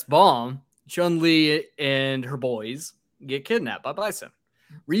weak ass bomb, Chun-Li and her boys get kidnapped by Bison.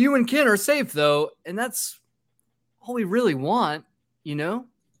 Ryu and Ken are safe though, and that's all we really want, you know?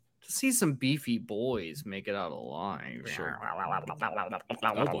 To see some beefy boys make it out alive. Sure.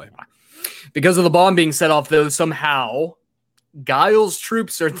 Oh boy. Because of the bomb being set off though, somehow Guile's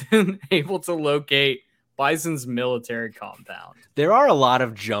troops are then able to locate Bison's military compound. There are a lot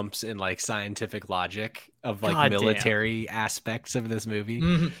of jumps in like scientific logic of like Goddamn. military aspects of this movie.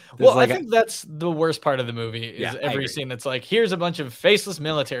 Mhm. There's Well, like I think that's the worst part of the movie is Yeah, I every agree. scene that's like, here's a bunch of faceless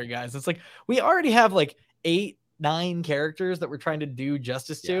military guys. It's like we already have like 8-9 characters that we're trying to do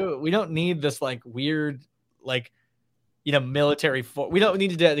justice to. We don't need this like weird, like, you know, military. We don't need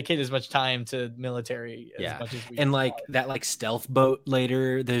to dedicate as much time to military as Yeah. much as we And like that like stealth boat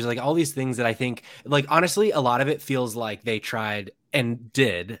later, there's like all these things that I think like honestly a lot of it feels like they tried and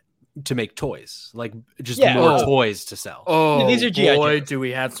did to make toys, like just Yeah. more Oh. toys to sell. Oh, these are G.I. boy, Joes. do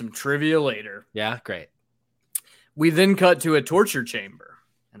we have some trivia later. Yeah, great. We then cut to a torture chamber,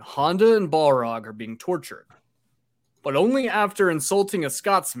 and Honda and Balrog are being tortured. But only after insulting a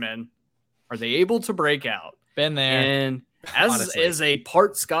Scotsman are they able to break out. been there. And as Honestly. a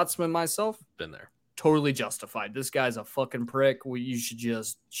part Scotsman myself, Been there. totally justified. This guy's a fucking prick. You should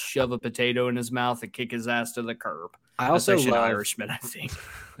just shove a potato in his mouth and kick his ass to the curb. I That's also actually an love Irishman, I think.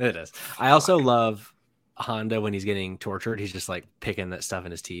 it is. I also love Honda when he's getting tortured. He's just like picking that stuff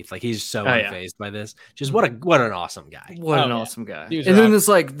in his teeth. Like he's so Oh, yeah. unfazed by this. Just what an awesome guy. What Oh, an yeah. awesome guy. He was And then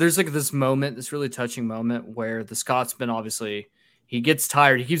rock. there's like this moment, this really touching moment where the Scotsman obviously he gets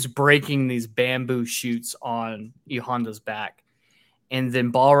tired. He keeps breaking these bamboo shoots on Honda's back. And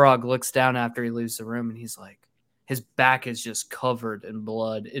then Balrog looks down after he leaves the room and he's like, his back is just covered in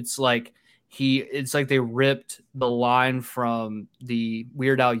blood. It's like they ripped the line from the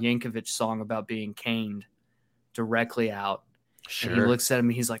Weird Al Yankovic song about being caned directly out. And he looks at him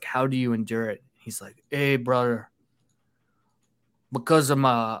and he's like, how do you endure it? He's like, hey, brother, because I'm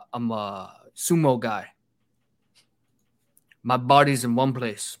a sumo guy. My body's in one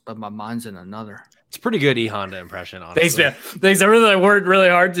place, but my mind's in another. It's a pretty good E Honda impression, honestly. Thanks, man. Thanks. I really worked really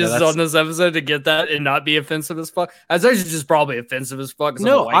hard just that's- on this episode to get that and not be offensive as fuck. That's actually just probably offensive as fuck. 'cause I'm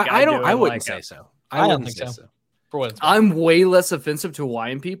a No, white guy I don't. I doing wouldn't like say a- so. I don't wouldn't think say so. For what it's worth. I'm way less offensive to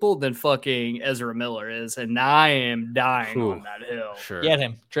Hawaiian people than fucking Ezra Miller is, and I am dying Whew. on that hill. Sure. Get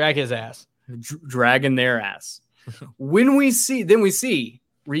him, drag his ass. Dragging their ass. Then we see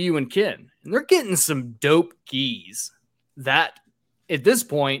Ryu and Ken, and they're getting some dope geese that at this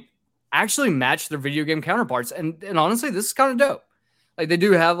point actually match their video game counterparts. And honestly, this is kind of dope. Like they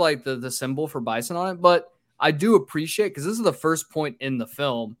do have like the symbol for Bison on it, but I do appreciate because this is the first point in the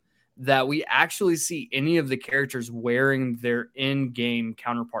film that we actually see any of the characters wearing their in-game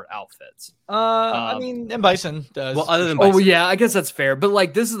counterpart outfits. I mean, and Bison does. Well, other than Oh Bison, yeah, I guess that's fair. But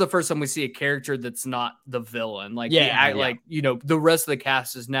like, this is the first time we see a character that's not the villain. Like, Yeah. like you know, the rest of the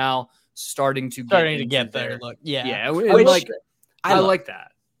cast is now starting to starting to into get there. Look, yeah, Yeah, and Which- like I love like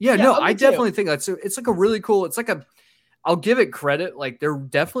that. Yeah, Yeah, no, me I too. definitely think that's it's like a really cool. It's like I'll give it credit. Like they're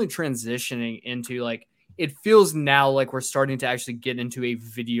definitely transitioning into like it feels now like we're starting to actually get into a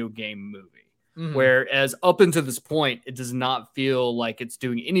video game movie. Whereas up until this point, it does not feel like it's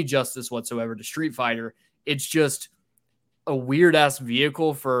doing any justice whatsoever to Street Fighter. It's just a weird ass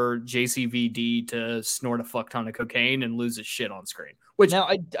vehicle for JCVD to snort a fuck ton of cocaine and lose his shit on screen. Which now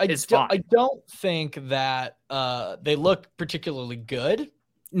I don't think that they look particularly good.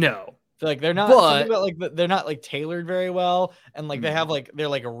 No, like they're not. They're not like tailored very well, and like they have like they're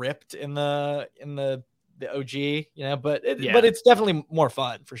like ripped in the OG, you know. But it's definitely more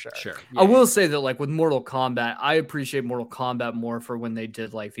fun for sure. Sure, I will say that like with Mortal Kombat, I appreciate Mortal Kombat more for when they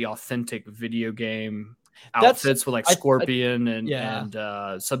did like the authentic video game outfits with like Scorpion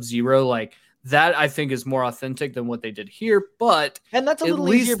and Sub-Zero, like that. I think is more authentic than what they did here, but and that's at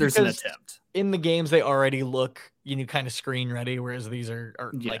least there's an attempt. In the games, they already look, kind of screen ready, whereas these are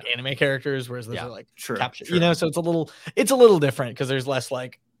like anime characters, whereas those are like capture, so it's a little different because there's less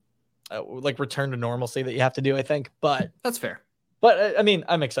like return to normalcy that you have to do, I think. But that's fair. But I mean,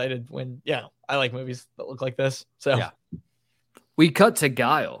 I'm excited when I like movies that look like this. So we cut to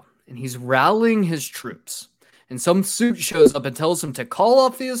Guile, and he's rallying his troops. And some suit shows up and tells him to call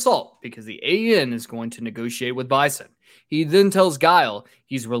off the assault because the AN is going to negotiate with Bison. He then tells Guile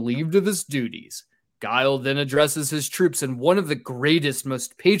he's relieved of his duties. Guile then addresses his troops in one of the greatest,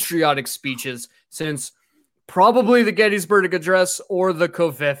 most patriotic speeches since probably the Gettysburg Address or the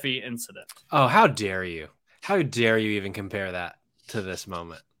Covfefe incident. Oh, how dare you? How dare you even compare that to this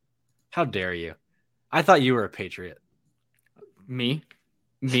moment? How dare you? I thought you were a patriot. Me,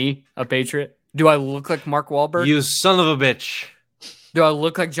 a patriot? Do I look like Mark Wahlberg? You son of a bitch. Do I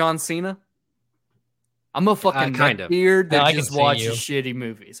look like John Cena? I'm a fucking beard that just watches shitty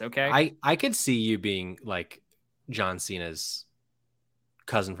movies, okay? I could see you being like John Cena's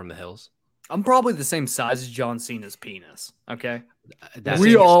cousin from the hills. I'm probably the same size as John Cena's penis, okay?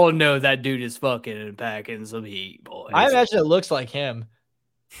 We all know that dude is fucking and packing some heat, boys. I imagine it looks like him.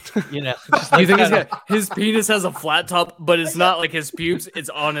 Just you think his penis has a flat top, but it's not like his pubes, it's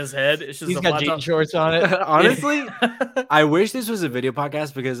on his head. It's just he's got jean shorts on it. Honestly, I wish this was a video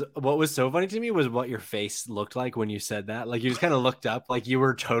podcast because what was so funny to me was what your face looked like when you said that. Like you just kind of looked up, like you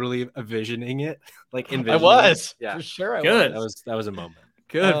were totally envisioning it. Like envisioning. I was, yeah, for sure. Good. That was a moment.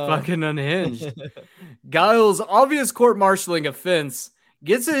 Good, fucking unhinged. Guile's obvious court-martialing offense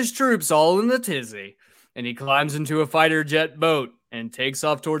gets his troops all in the tizzy, and he climbs into a fighter jet boat and takes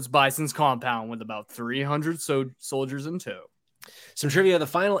off towards Bison's compound with about 300 soldiers in tow. Some trivia: the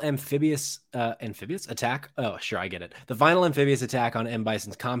final amphibious attack. Oh, sure, I get it. The final amphibious attack on M.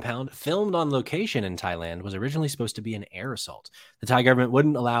 Bison's compound, filmed on location in Thailand, was originally supposed to be an air assault. The Thai government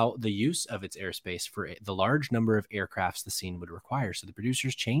wouldn't allow the use of its airspace for the large number of aircrafts the scene would require, so the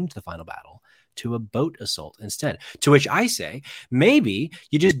producers changed the final battle to a boat assault instead. To which I say, maybe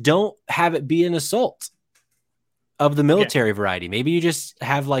you just don't have it be an assault of the military variety. Maybe you just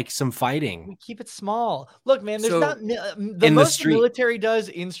have like some fighting. We keep it small. Look, man, there's the most the military does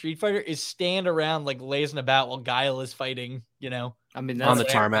in Street Fighter is stand around like lazing about while Guile is fighting, I mean, on the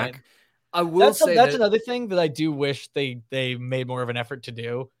tarmac. Man. I will say that's another thing that I do wish they made more of an effort to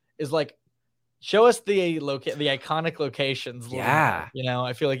do is like show us the iconic locations. Yeah.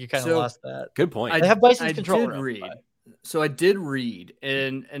 I feel like you kind of lost that. Good point. They have Bison's control room. So I did read,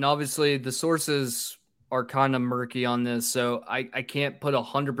 and obviously the sources are kind of murky on this, so I can't put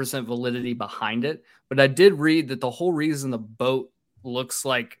 100% validity behind it. But I did read that the whole reason the boat looks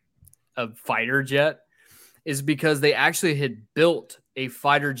like a fighter jet is because they actually had built a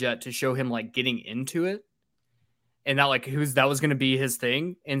fighter jet to show him like getting into it, and that was going to be his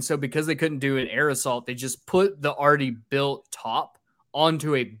thing. And so because they couldn't do an air assault, they just put the already built top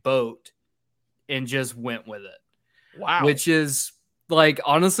onto a boat and just went with it. Wow, which is like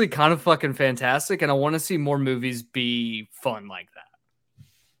honestly kind of fucking fantastic, and I want to see more movies be fun like that.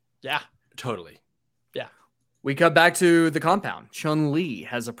 Yeah, totally. Yeah. We cut back to the compound. Chun-Li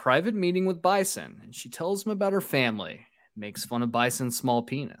has a private meeting with Bison, and she tells him about her family, makes fun of Bison's small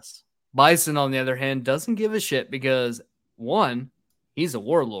penis. Bison, on the other hand, doesn't give a shit because 1, he's a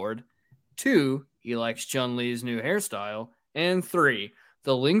warlord, 2, he likes Chun-Li's new hairstyle, and 3,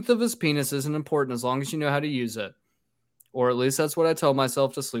 the length of his penis isn't important as long as you know how to use it. Or at least that's what I tell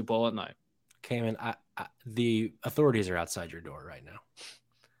myself to sleep well at night. Cayman, the authorities are outside your door right now.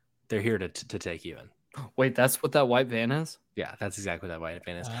 They're here to take you in. Wait, that's what that white van is? Yeah, that's exactly what that white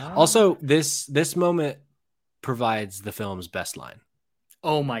van is. Also, this moment provides the film's best line.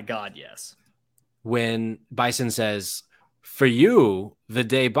 Oh my God, yes. When Bison says, "For you, the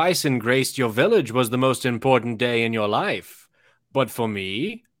day Bison graced your village was the most important day in your life. But for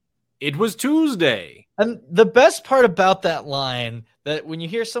me, it was Tuesday." And the best part about that line, that when you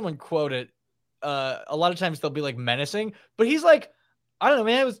hear someone quote it, a lot of times they'll be like menacing, but he's like, I don't know,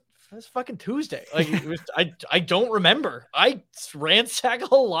 man. It was fucking Tuesday. Like it was, I don't remember. I ransack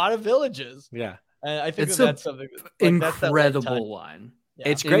a lot – villages. Yeah. And I think It's that's something incredible line. Yeah.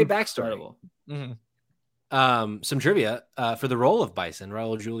 It's great backstory. Mm-hmm. Some trivia for the role of Bison.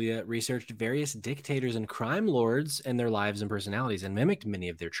 Raul Julia researched various dictators and crime lords and their lives and personalities and mimicked many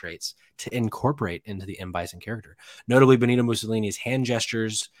of their traits to incorporate into the M. Bison character. Notably, Benito Mussolini's hand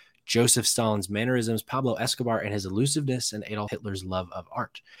gestures, Joseph Stalin's mannerisms, Pablo Escobar and his elusiveness, and Adolf Hitler's love of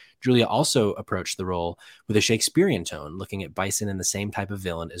art. Julia also approached the role with a Shakespearean tone, looking at Bison in the same type of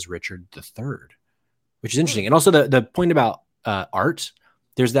villain as Richard III, which is interesting. And also the point about art,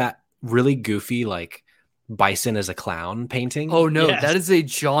 there's that really goofy, like, Bison as a clown painting. Oh no, Yes. that is a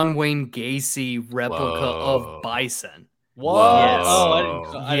John Wayne Gacy replica of Bison. Whoa! Yes. Oh, I didn't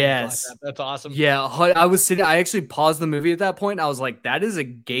clock Yes. that. That's awesome. Yeah, I actually paused the movie at that point. I was like, that is a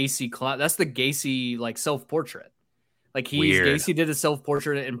Gacy clown. That's the Gacy like self-portrait. Like Gacy did a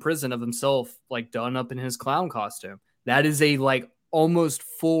self-portrait in prison of himself, like done up in his clown costume. That is a like almost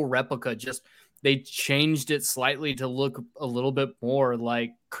full replica. Just they changed it slightly to look a little bit more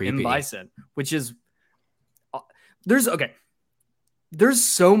like Creepy. M. Bison, which is there's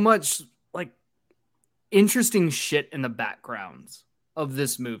so much like interesting shit in the backgrounds of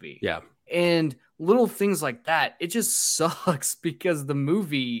this movie. Yeah. And little things like that, it just sucks because the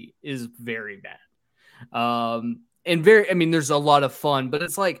movie is very bad. There's a lot of fun, but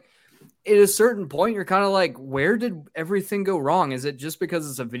it's like at a certain point, you're kind of like, where did everything go wrong? Is it just because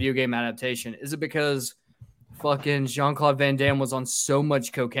it's a video game adaptation? Is it because fucking Jean-Claude Van Damme was on so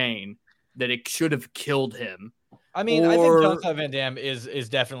much cocaine that it should have killed him? I mean, I think Jean-Claude Van Damme is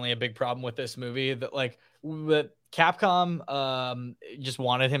definitely a big problem with this movie. That like Capcom just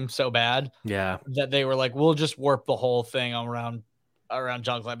wanted him so bad, Yeah. that they were like, we'll just warp the whole thing around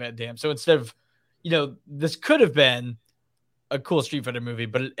Jean-Claude Van Damme. So instead of, this could have been a cool Street Fighter movie,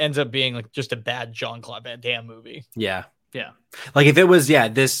 but it ends up being like just a bad Jean-Claude Van Damme movie. Yeah. Yeah. Like if it was,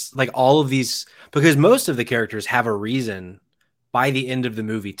 this, like all of these, because most of the characters have a reason by the end of the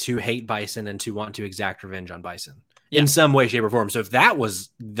movie to hate Bison and to want to exact revenge on Bison in some way, shape, or form. So if that was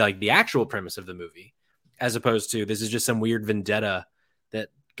like the actual premise of the movie, as opposed to this is just some weird vendetta that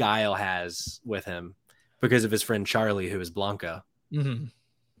Guile has with him because of his friend Charlie, who is Blanca. Mm-hmm.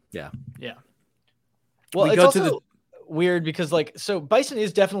 Yeah. Yeah. Well, We it's go also to weird because so Bison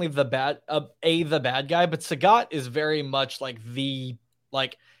is definitely the bad guy, but Sagat is very much like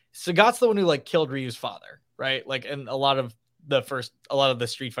Sagat's the one who like killed Ryu's father, right? Like, and a lot of the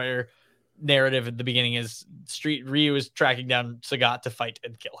Street Fighter narrative at the beginning is Ryu is tracking down Sagat to fight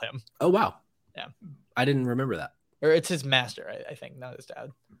and kill him. Oh, wow. Yeah. I didn't remember that. Or it's his master, I think, not his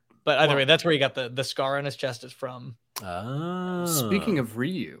dad. But either way, that's where he got the scar on his chest is from. Oh. Speaking of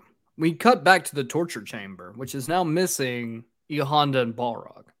Ryu, we cut back to the torture chamber, which is now missing E Honda and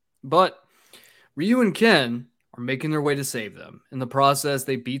Balrog. But Ryu and Ken are making their way to save them. In the process,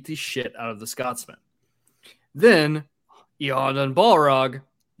 they beat the shit out of the Scotsman. Then E Honda and Balrog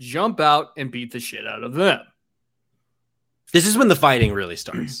jump out and beat the shit out of them. This is when the fighting really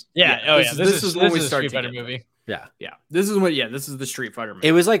starts. Yeah. This is when we start a Street Fighter movie. Yeah. Yeah. This is the Street Fighter movie.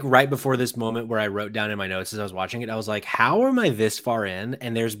 It was like right before this moment where I wrote down in my notes as I was watching it, I was like, how am I this far in?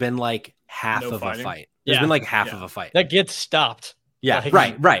 And there's been like half of a fight. There's been like half of a fight. That gets stopped. Yeah,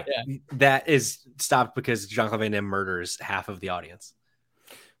 Like, right. Yeah. That is stopped because Jean-Claude Van Damme murders half of the audience.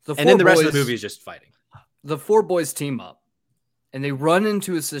 And then the rest of the movie is just fighting. The four boys team up and they run in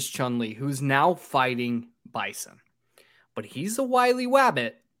to assist Chun-Li, who's now fighting Bison. But he's a wily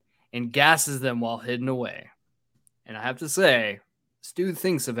wabbit and gasses them while hidden away. And I have to say, this dude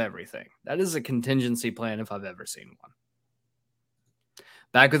thinks of everything. That is a contingency plan if I've ever seen one.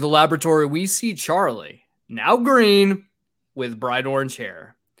 Back at the laboratory, we see Charlie, now green, with bright orange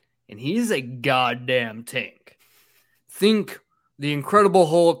hair. And he's a goddamn tank. Think the Incredible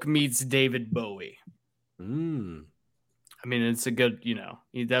Hulk meets David Bowie. I mean, it's a good,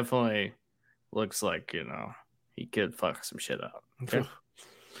 he definitely looks like, he could fuck some shit up. Okay.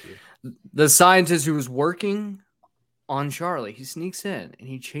 The scientist who was working on Charlie, he sneaks in and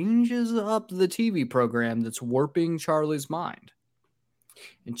he changes up the TV program that's warping Charlie's mind.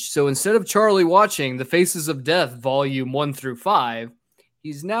 And so instead of Charlie watching The Faces of Death, volume 1 through 5,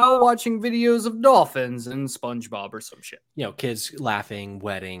 he's now watching videos of dolphins and SpongeBob or some shit. Kids laughing,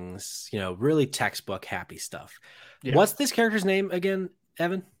 weddings, really textbook happy stuff. Yeah. What's this character's name again,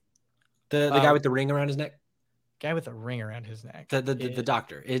 Evan? The guy with the ring around his neck? Guy with a ring around his neck. The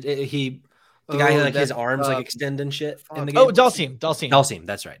doctor. The guy who his arms extend and shit in the game. Oh, Dalsim.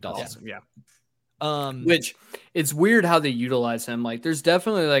 That's right. Dalsim. Yeah. Which it's weird how they utilize him. Like, there's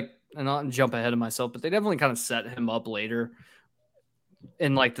definitely like and not jump ahead of myself, but they definitely kind of set him up later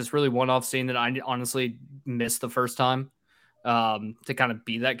in like this really one-off scene that I honestly missed the first time. To kind of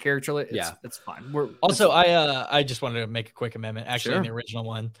be that character. It's fine. I just wanted to make a quick amendment. Actually, in the Sure. original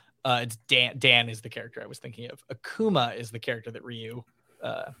one, it's Dan. Dan is the character I was thinking of. Akuma is the character that Ryu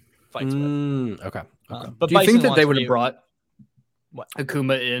fights with. Okay. But do you think Bison that they wants would have Ryu. brought What?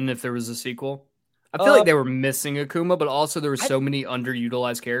 Akuma in if there was a sequel? I feel like they were missing Akuma, but also there were so many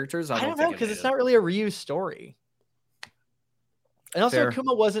underutilized characters. I don't know think because it's not really a Ryu story. And also, Fair.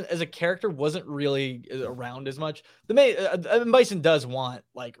 Akuma wasn't really around as much. The main Bison does want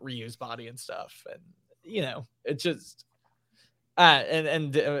like Ryu's body and stuff, and it's just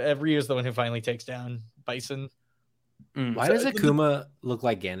and Ryu's the one who finally takes down Bison. Why does Akuma look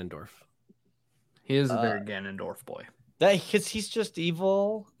like Ganondorf? He is a very Ganondorf boy. Because he's just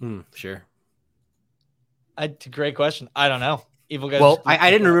evil. Sure. Great question. I don't know. Evil guys. Well,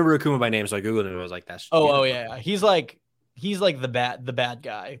 I didn't remember Akuma by name, so I googled it. And I was like, "That's." Oh yeah. He's like the bad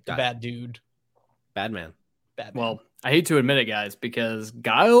guy, the bad dude, bad man. Bad man. Well, I hate to admit it, guys, because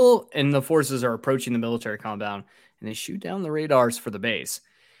Guile and the forces are approaching the military compound, and they shoot down the radars for the base.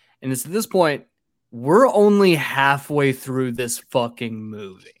 And it's at this point we're only halfway through this fucking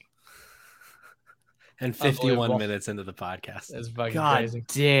movie. And 51 minutes into the podcast. That's fucking God crazy.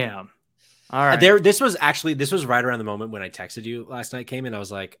 damn. All right. This was right around the moment when I texted you last night came in. I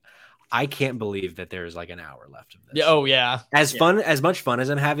was like, I can't believe that there's like an hour left of this. Yeah. Oh yeah. As much fun as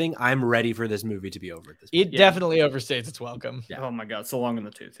I'm having, I'm ready for this movie to be over at this point. It definitely overstays its welcome. Yeah. Oh my God. So long in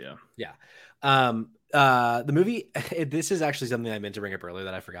the tooth. Yeah. Yeah. The movie, this is actually something I meant to bring up earlier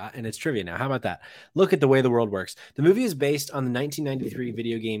that I forgot, and it's trivia now. How about that? Look at the way the world works. The movie is based on the 1993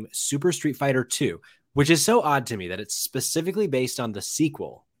 video game Super Street Fighter 2, which is so odd to me that it's specifically based on the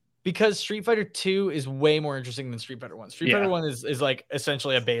sequel. Because Street Fighter 2 is way more interesting than Street Fighter 1. Street Fighter 1 is like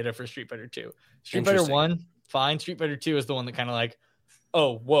essentially a beta for Street Fighter 2. Street Fighter 1, fine. Street Fighter 2 is the one that kind of like,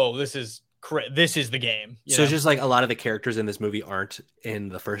 oh, whoa, this is the game. So it's just like a lot of the characters in this movie aren't in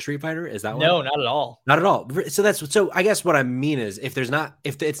the first Street Fighter. Is that no, not at all. Not at all. So I guess what I mean is if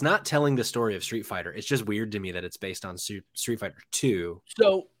it's not telling the story of Street Fighter, it's just weird to me that it's based on Street Fighter 2.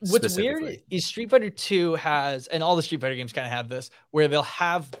 So what's weird is Street Fighter 2 has, and all the Street Fighter games kind of have this, where they'll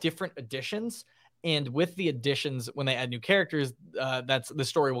have different editions. And with the additions, when they add new characters, that's the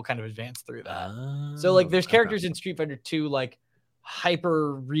story will kind of advance through that. So like there's characters in Street Fighter 2, like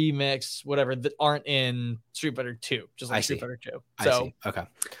Hyper Remix, whatever, that aren't in Street Fighter 2, just like Street Fighter 2. So okay.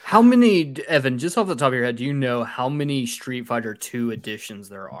 How many, Evan, just off the top of your head, do you know how many Street Fighter 2 editions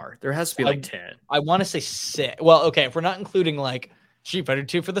there are? There has to be like 10. I want to say 6. Well, okay, if we're not including like Street Fighter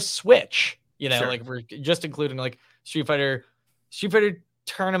 2 for the Switch, Sure. like we're just including like Street Fighter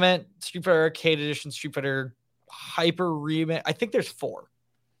Tournament, Street Fighter Arcade Edition, Street Fighter Hyper Remix. I think there's 4.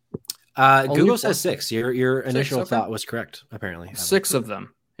 Google says 6. Your initial thought was correct, apparently. 6 of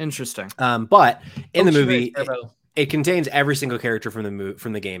them. Interesting. But in the movie, Turbo. it contains every single character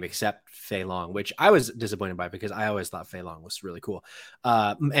from the game except Fei Long, which I was disappointed by because I always thought Fei Long was really cool.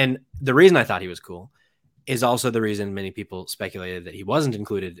 And the reason I thought he was cool is also the reason many people speculated that he wasn't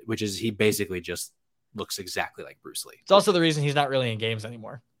included, which is he basically just looks exactly like Bruce Lee. It's also the reason he's not really in games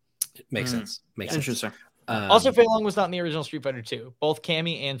anymore. Makes sense. Makes sense. Interesting. Also, Fei Long was not in the original Street Fighter 2. Both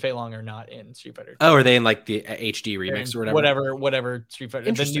Cammy and Fei Long are not in Street Fighter 2. Oh, are they in like the HD remix or whatever? Whatever Street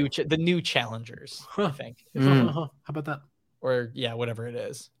Fighter. The new challengers, I think. How about that? Or whatever it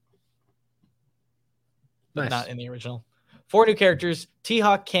is. But Nice. not in the original. 4 new characters: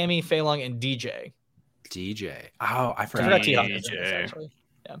 T-Hawk, Cammy, Fei Long, and DJ. DJ. Oh, I I forgot. forgot T-Hawk is in this, actually.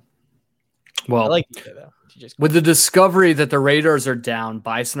 Well, I like DJ though. DJ's cool. with the discovery that the radars are down,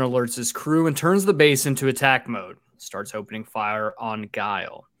 Bison alerts his crew and turns the base into attack mode. Starts opening fire on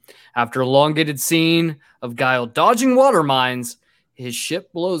Guile. After a elongated scene of Guile dodging water mines, his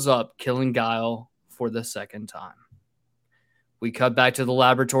ship blows up, killing Guile for the second time. We cut back to the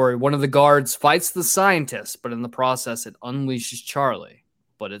laboratory. One of the guards fights the scientist, but in the process, it unleashes Charlie.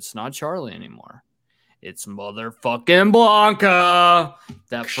 But it's not Charlie anymore. It's motherfucking Blanca,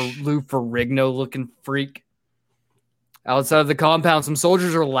 that Lou Ferrigno looking freak. Outside of the compound, some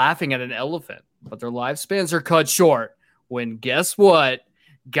soldiers are laughing at an elephant, but their lifespans are cut short when, guess what?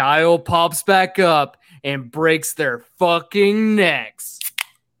 Guile pops back up and breaks their fucking necks.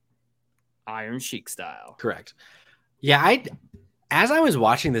 Iron Sheik style. Correct. Yeah, as I was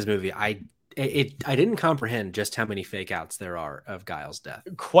watching this movie, I didn't comprehend just how many fake outs there are of Guile's death.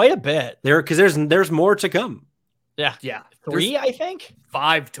 Quite a bit. Because there's more to come. Yeah. 3, I think.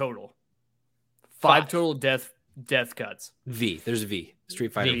 5 total. 5 total death cuts. There's V.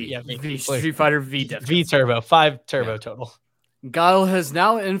 Street Fighter V. V. Street Fighter V death V cuts. Turbo. 5 Turbo total. Guile has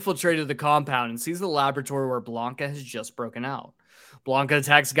now infiltrated the compound and sees the laboratory where Blanca has just broken out. Blanca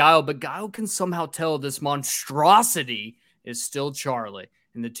attacks Guile, but Guile can somehow tell this monstrosity is still Charlie,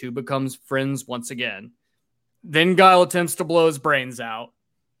 and the two becomes friends once again. Then Guile attempts to blow his brains out,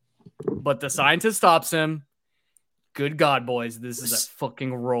 but the scientist stops him. Good God, boys, this is a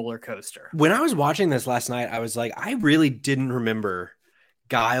fucking roller coaster. When I was watching this last night, I was like, I really didn't remember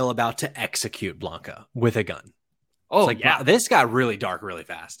Guile about to execute Blanca with a gun. Oh, like, yeah. wow, this got really dark really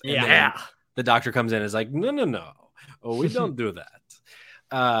fast. And Yeah. then the doctor comes in and is like, no. Oh, we don't do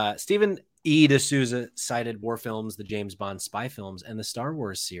that. Stephen E. D'Souza cited war films, the James Bond spy films, and the Star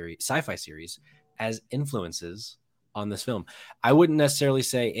Wars sci-fi series as influences on this film. I wouldn't necessarily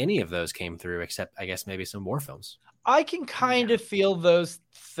say any of those came through, except I guess maybe some war films. I can kind of feel those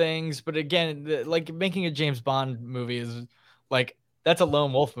things, but again, like making a James Bond movie is like, that's a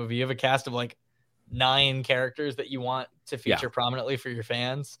lone wolf movie. You have a cast of like 9 characters that you want to feature prominently for your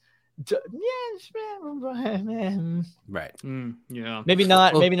fans. Right. Yeah. Maybe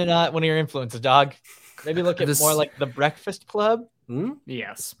not one of your influences, dog. Maybe look at more like The Breakfast Club.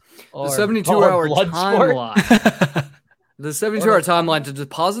 Yes. Or, the 72-hour Bloodsport. timeline. The 72-hour timeline to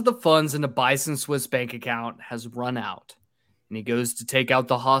deposit the funds in a Bison Swiss bank account has run out, and he goes to take out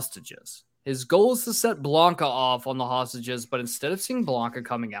the hostages. His goal is to set Blanca off on the hostages, but instead of seeing Blanca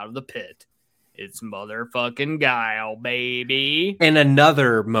coming out of the pit, it's motherfucking Guile, baby. And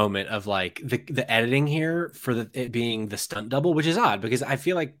another moment of like the editing here for it being the stunt double, which is odd because I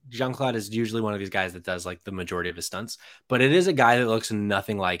feel like Jean-Claude is usually one of these guys that does like the majority of his stunts, but it is a guy that looks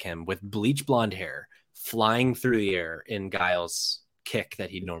nothing like him with bleach blonde hair flying through the air in Guile's kick that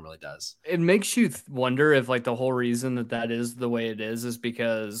he normally does. It makes you wonder if like the whole reason that is the way it is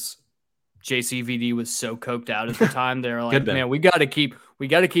because JCVD was so coked out at the time. They're like, man, we got to keep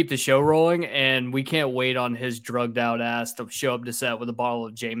the show rolling, and we can't wait on his drugged out ass to show up to set with a bottle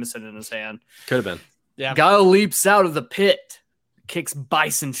of Jameson in his hand. Could have been. Yeah. Guile leaps out of the pit, kicks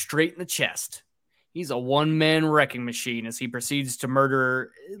Bison straight in the chest. He's a one-man wrecking machine as he proceeds to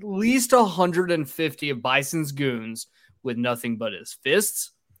murder at least 150 of Bison's goons with nothing but his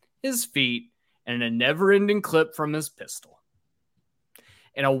fists, his feet, and a never-ending clip from his pistol.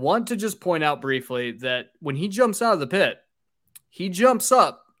 And I want to just point out briefly that when he jumps out of the pit, he jumps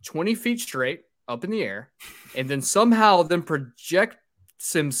up 20 feet straight up in the air and then somehow then projects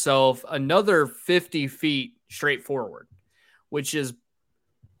himself another 50 feet straight forward, which is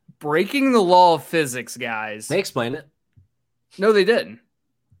breaking the law of physics, guys. They explain it. No, they didn't.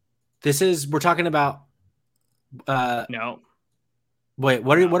 We're talking about. No. Wait,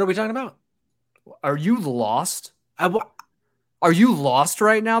 what are we talking about? Are you lost? Are you lost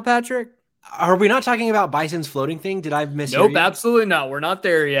right now, Patrick? Are we not talking about Bison's floating thing? Did I miss? Nope, absolutely not. We're not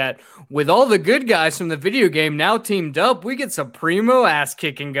there yet. With all the good guys from the video game now teamed up, we get some primo ass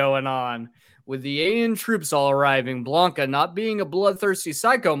kicking going on. With the alien troops all arriving, Blanca not being a bloodthirsty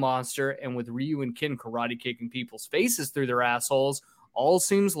psycho monster, and with Ryu and Ken karate kicking people's faces through their assholes, all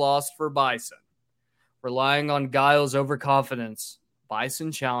seems lost for Bison. Relying on Guile's overconfidence,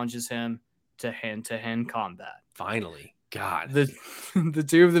 Bison challenges him to hand-to-hand combat. Finally. God. The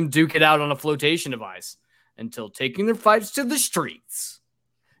two of them duke it out on a flotation device until taking their fights to the streets.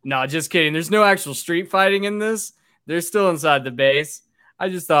 No, just kidding. There's no actual street fighting in this. They're still inside the base. I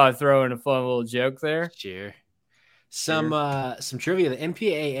just thought I'd throw in a fun little joke there. Sure. Some trivia. The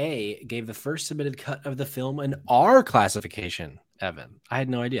MPAA gave the first submitted cut of the film an R classification, Evan. I had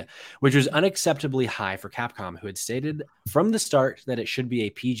no idea, which was unacceptably high for Capcom, who had stated from the start that it should be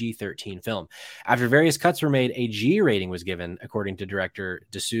a PG-13 film. After various cuts were made, a G rating was given, according to director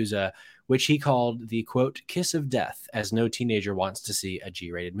D'Souza, which he called the, quote, kiss of death, as no teenager wants to see a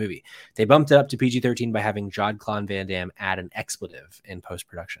G-rated movie. They bumped it up to PG-13 by having Jean-Claude Van Damme add an expletive in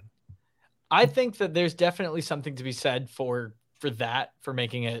post-production. I think that there's definitely something to be said for that, for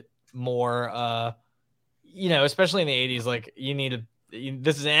making it more, especially in the 80s, like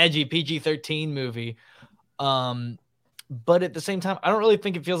this is an edgy PG-13 movie. But at the same time, I don't really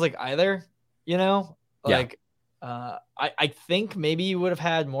think it feels like either, I think maybe you would have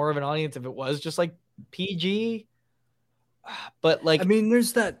had more of an audience if it was just like PG. But like, I mean,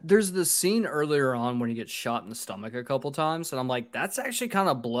 there's the scene earlier on when he gets shot in the stomach a couple times, and I'm like, that's actually kind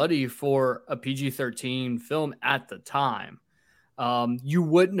of bloody for a PG-13 film at the time. You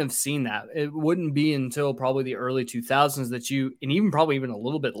wouldn't have seen that. It wouldn't be until probably the early 2000s that and even probably even a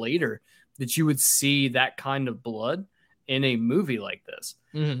little bit later, that you would see that kind of blood in a movie like this.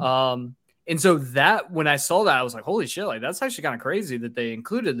 mm-hmm. And so that when I saw that, I was like, holy shit, like that's actually kind of crazy that they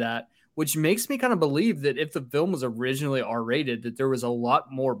included that. Which makes me kind of believe that if the film was originally R-rated, that there was a lot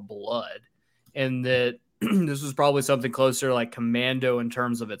more blood and that this was probably something closer to like Commando in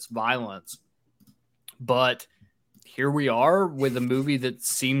terms of its violence. But here we are with a movie that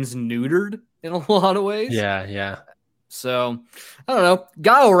seems neutered in a lot of ways. Yeah. So, I don't know.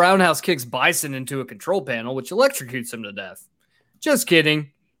 Guile roundhouse kicks Bison into a control panel, which electrocutes him to death. Just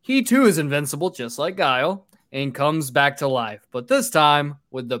kidding. He too is invincible, just like Guile, and comes back to life. But this time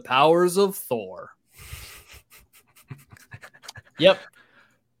with the powers of Thor. Yep.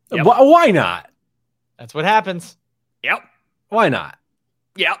 Why not? That's what happens. Yep. Why not?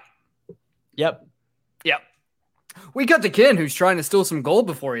 Yep. Yep. Yep. We cut to Ken, who's trying to steal some gold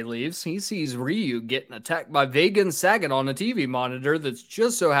before he leaves. He sees Ryu getting attacked by Vega and Sagat on a TV monitor that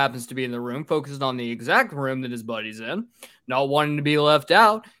just so happens to be in the room, focused on the exact room that his buddy's in. Not wanting to be left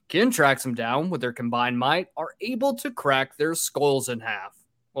out, Ken tracks him down with their combined might, are able to crack their skulls in half.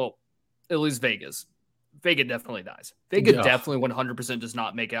 Well, at least Vega's. Vega definitely dies. Vega definitely 100% does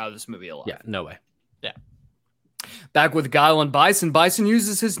not make it out of this movie alive. Yeah, no way. Yeah. Back with Guile and Bison, Bison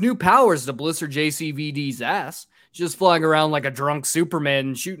uses his new powers to blister JCVD's ass, just flying around like a drunk Superman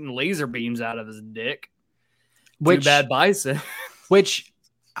and shooting laser beams out of his dick. Too bad Bison. Which,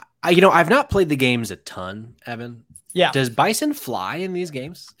 I've not played the games a ton, Evan. Yeah. Does Bison fly in these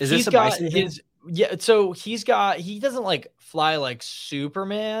games? Is this a got Bison game? Yeah, so he doesn't like fly like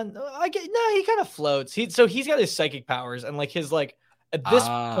Superman. He kind of floats. He's got his psychic powers, and like his like at this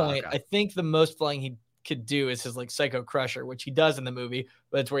point, okay. I think the most flying he could do is his like Psycho Crusher, which he does in the movie,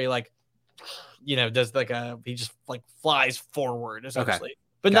 but it's where he like does like he just like flies forward essentially.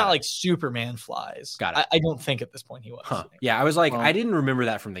 But not like Superman flies. Got it. I don't think at this point he was. Huh. Yeah, I was like, I didn't remember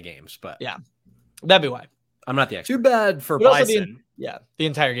that from the games, but yeah, that'd be why. I'm not the expert. Too bad for But also Bison. the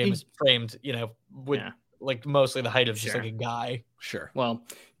entire game is framed, with like mostly the height of just Sure. like a guy. Sure. Well,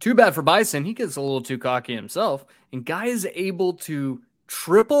 too bad for Bison. He gets a little too cocky himself, and Guy is able to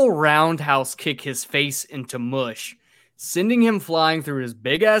triple roundhouse kick his face into mush, sending him flying through his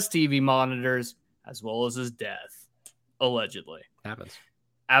big ass TV monitors as well as his death, allegedly. Happens.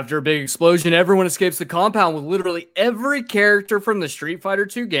 After a big explosion, everyone escapes the compound with literally every character from the Street Fighter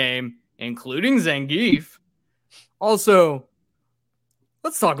II game, including Zangief. Also,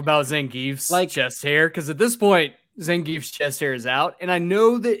 let's talk about Zangief's chest hair, because at this point, Zangief's chest hair is out, and I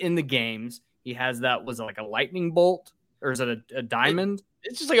know that in the games he has that was it like a lightning bolt or is it a diamond?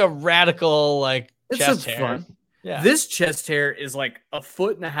 It's just like a radical like chest hair. Fun. Yeah, this chest hair is like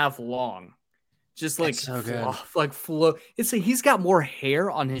 1.5 feet long, just like so good. flow. He's got more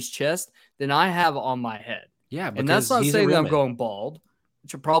hair on his chest than I have on my head. Yeah, and that's not saying that I'm going bald,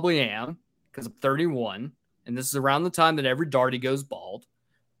 which I probably am because I'm 31. And this is around the time that every Darty goes bald.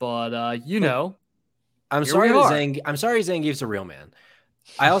 But, I'm sorry Zangief's a real man.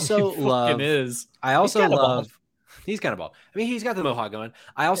 I also love... He's kind of bald. I mean, he's got the mohawk going.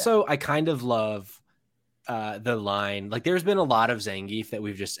 I kind of love the line. Like, there's been a lot of Zangief that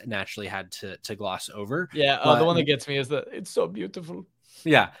we've just naturally had to gloss over. Yeah, the one that gets me is that it's so beautiful.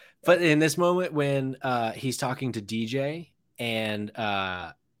 Yeah, but in this moment when he's talking to DJ and...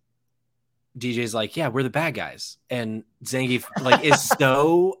 DJ's like, yeah, we're the bad guys, and Zangief like is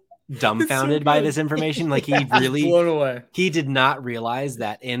so dumbfounded by this information. Like he really blown away. He did not realize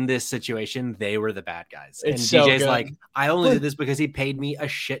that in this situation they were the bad guys. It's and so DJ's good. like, I only did this because he paid me a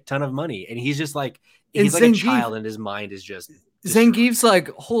shit ton of money, and he's just like, he's like a child, and his mind is just Zangief's like,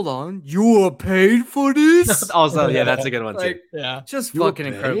 hold on, you were paid for this? Also, yeah, that's a good one too. Yeah, just fucking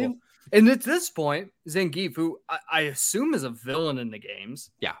incredible. And at this point, Zangief, who I assume is a villain in the games,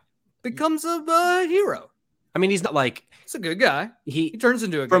 becomes a hero. I mean, he's not like... He's a good guy. He turns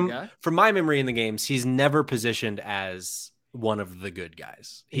into a good guy. From my memory in the games, he's never positioned as one of the good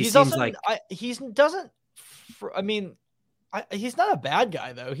guys. He's not a bad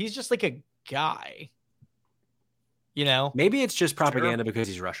guy, though. He's just like a guy. Maybe it's just propaganda because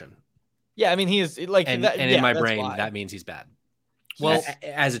he's Russian. Yeah, I mean, he is like... And in my brain, that means he's bad. Well,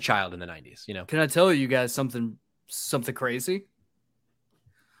 as a child in the 90s, Can I tell you guys something crazy?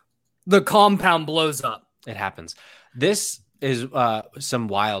 The compound blows up. It happens. This is some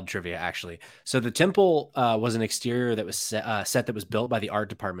wild trivia, actually. So the temple was an exterior that was set that was built by the art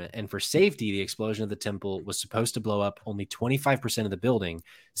department. And for safety, the explosion of the temple was supposed to blow up only 25% of the building,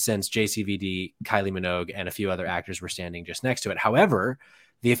 since JCVD, Kylie Minogue, and a few other actors were standing just next to it. However,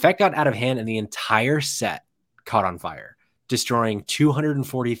 the effect got out of hand and the entire set caught on fire, destroying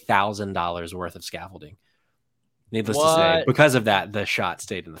 $240,000 worth of scaffolding. Needless to say, because of that, the shot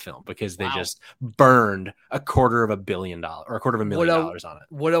stayed in the film because they just burned $250 million or $250 million on it.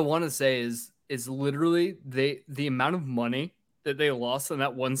 What I want to say is literally the amount of money that they lost in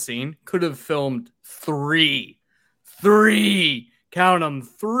that one scene could have filmed three, count them,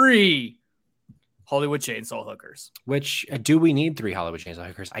 3 Hollywood Chainsaw Hookers. Which do we need 3 Hollywood Chainsaw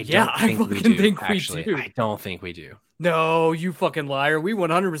Hookers? I Yeah, don't I think we fucking do. think we Actually, do. I don't think we do. No, you fucking liar. We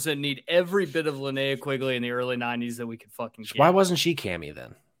 100% need every bit of Linnea Quigley in the early 90s that we could fucking So get. why wasn't she Cammy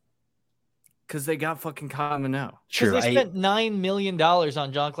then? Because they got fucking Kyle Minogue. Because they spent $9 million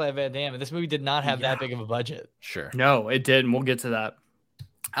on Jean-Claude Van Damme, and this movie did not have that big of a budget. Sure. No, it didn't. We'll get to that.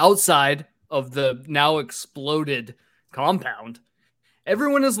 Outside of the now exploded compound,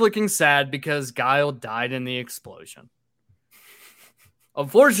 everyone is looking sad because Guile died in the explosion.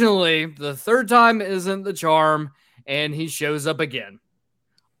 Unfortunately, the third time isn't the charm, and he shows up again.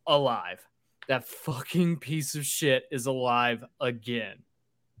 Alive. That fucking piece of shit is alive again.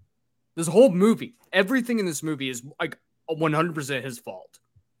 This whole movie, everything in this movie is like 100% his fault.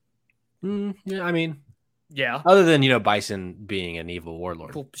 Yeah, I mean, yeah. Other than, Bison being an evil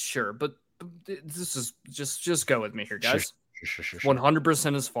warlord. Well, sure, but this is just go with me here, guys. Sure.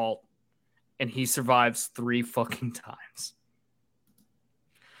 100% his fault, and he survives 3 fucking times.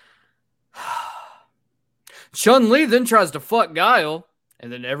 Chun-Li then tries to fuck Guile,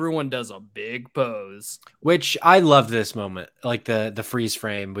 and then everyone does a big pose. Which I love this moment, like the freeze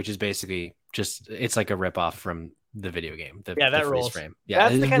frame, which is basically it's like a ripoff from the video game. That freeze rolls. frame. Yeah,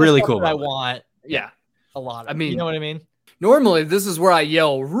 that's the kind really of stuff cool. That I want. Yeah, a lot. I mean, you know what I mean? Normally, this is where I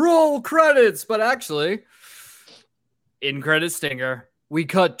yell "roll credits," but actually, in credit stinger, we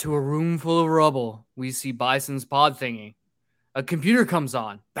cut to a room full of rubble. We see Bison's pod thingy. A computer comes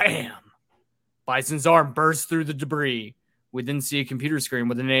on. Bam! Bison's arm bursts through the debris. We then see a computer screen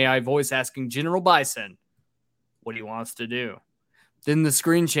with an AI voice asking General Bison what he wants to do. Then the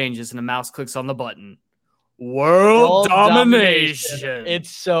screen changes and a mouse clicks on the button. World domination.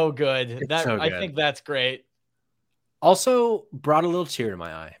 It's so good. I think that's great. Also brought a little tear to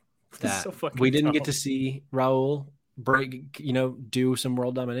my eye that so we didn't get to see Raul do some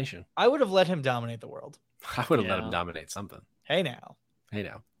world domination. I would have let him dominate the world. I would have let him dominate something. Hey now.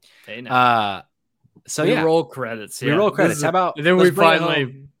 So we roll credits. We roll credits. How about then we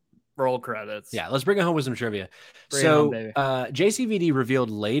finally roll credits? Yeah, let's bring it home with some trivia. JCVD revealed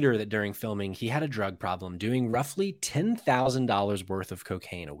later that during filming he had a drug problem, doing roughly $10,000 worth of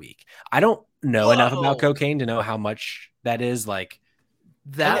cocaine a week. I don't know enough about cocaine to know how much that is. Like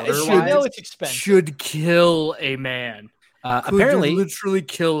that it's expensive. Should kill a man. Apparently, literally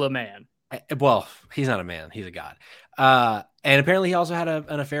kill a man. Well, he's not a man; he's a god. And apparently, he also had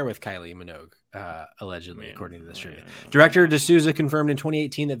an affair with Kylie Minogue. Allegedly, according to this trivia. Director D'Souza confirmed in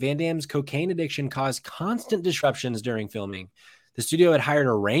 2018 that Van Damme's cocaine addiction caused constant disruptions during filming. The studio had hired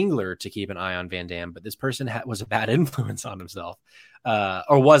a wrangler to keep an eye on Van Damme, but this person was a bad influence on himself,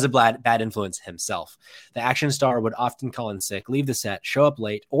 or was a bad influence himself. The action star would often call in sick, leave the set, show up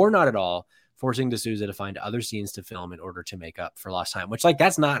late, or not at all, forcing D'Souza to find other scenes to film in order to make up for lost time, which, like,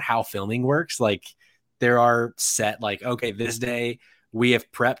 that's not how filming works. Like, there are set, like, okay, this day we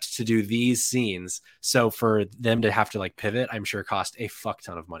have prepped to do these scenes. So for them to have to like pivot, I'm sure cost a fuck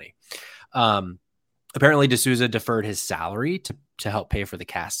ton of money. Apparently D'Souza deferred his salary to help pay for the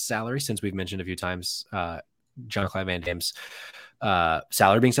cast's salary, since we've mentioned a few times Jean-Claude Van Damme's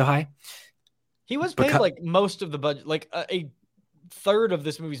salary being so high. He was paid like most of the budget, like a third of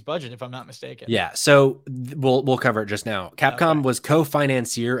this movie's budget, if I'm not mistaken. Yeah, so we'll cover it just now. Capcom was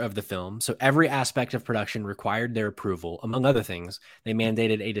co-financier of the film, so every aspect of production required their approval. Among other things, they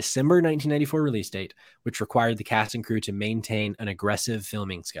mandated a December 1994 release date, which required the cast and crew to maintain an aggressive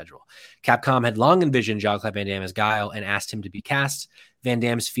filming schedule. Capcom had long envisioned Jean-Claude Van Damme as Guile and asked him to be cast. Van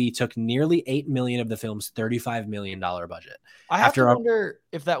Damme's fee took nearly $8 million of the film's $35 million budget. I have to wonder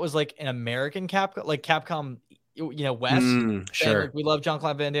if that was like an American Capcom, like Capcom, West, sure. Like, we love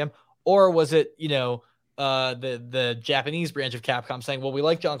Jean-Claude Van Damme, or was it, the Japanese branch of Capcom saying, well, we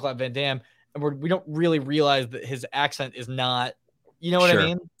like Jean-Claude Van Damme, and we don't really realize that his accent is not, what I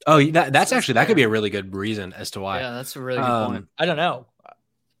mean? Oh, that's actually, that could be a really good reason as to why. Yeah, that's a really good point. I don't know.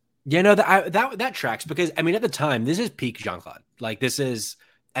 Yeah, no, that tracks, because I mean, at the time, this is peak Jean-Claude. Like, this is,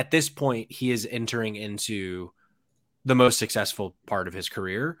 at this point, he is entering into the most successful part of his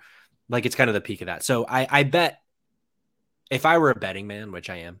career. Like, it's kind of the peak of that. So I bet, if I were a betting man, which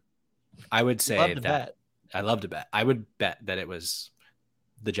I am, I would say I love to bet. I would bet that it was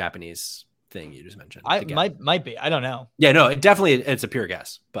the Japanese thing you just mentioned. Might be. I don't know. Yeah, no, it's a pure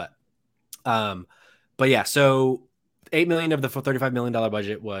guess. But yeah, so $8 million of the $35 million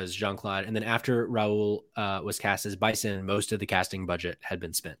budget was Jean-Claude. And then after Raul was cast as Bison, most of the casting budget had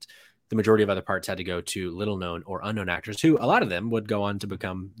been spent. The majority of other parts had to go to little known or unknown actors, who a lot of them would go on to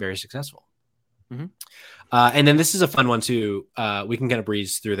become very successful. Mm-hmm. And then this is a fun one too. We can kind of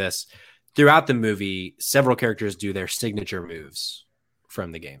breeze through this. Throughout the movie, several characters do their signature moves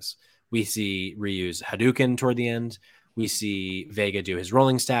from the games. We see Ryu's Hadouken toward the end. We see Vega do his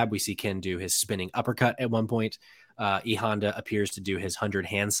rolling stab. We see Ken do his spinning uppercut at one point. E Honda appears to do his 100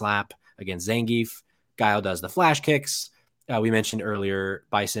 hand slap against Zangief. Guile does the flash kicks. We mentioned earlier,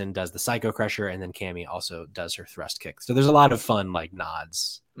 Bison does the Psycho Crusher, and then Cammy also does her thrust kick. So there's a lot of fun like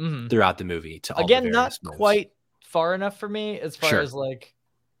nods throughout the movie to all again, the not moves. quite far enough for me as far Sure. as like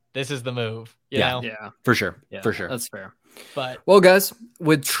this is the move. You Yeah. know? Yeah, For sure. yeah, For sure. That's fair. But Well, guys,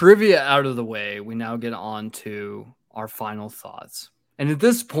 with trivia out of the way, we now get on to our final thoughts. And at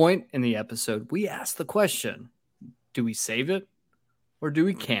this point in the episode, we ask the question, do we save it or do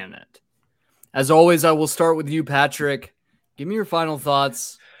we can it? As always, I will start with you, Patrick. Give me your final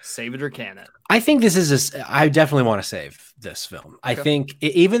thoughts. Save it or can it? I think this is I definitely want to save this film. I think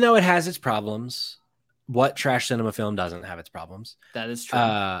even though it has its problems, what trash cinema film doesn't have its problems? That is true.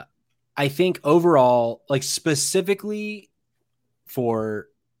 I think overall, like specifically for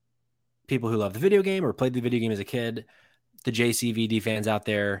people who love the video game or played the video game as a kid, the JCVD fans out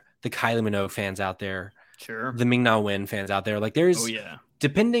there, the Kylie Minogue fans out there, Sure. the Ming-Na Wen fans out there, like there's, Oh, yeah.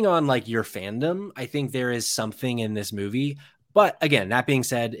 depending on like your fandom, I think there is something in this movie. But again, that being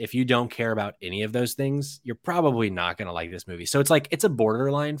said, if you don't care about any of those things, you're probably not going to like this movie. So it's like, it's a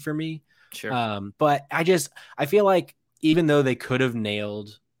borderline for me. Sure. But I feel like even though they could have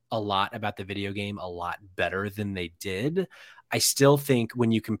nailed a lot about the video game a lot better than they did, I still think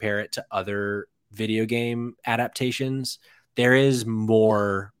when you compare it to other video game adaptations, there is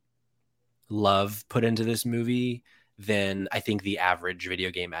more love put into this movie than I think the average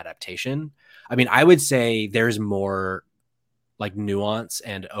video game adaptation. I mean, I would say there's more like nuance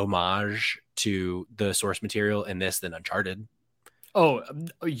and homage to the source material in this than Uncharted. Oh,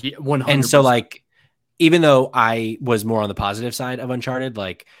 yeah, 100%. And so like, even though I was more on the positive side of Uncharted,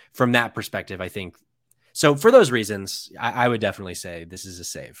 like from that perspective, I think so for those reasons, I would definitely say this is a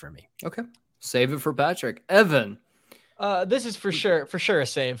save for me. Okay. Save it for Patrick. Evan. this is for sure a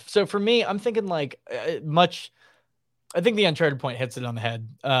save. So for me, I'm thinking like I think the Uncharted point hits it on the head.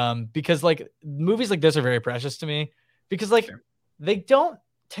 Because like movies like this are very precious to me because like they don't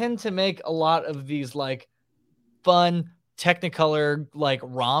tend to make a lot of these like fun Technicolor like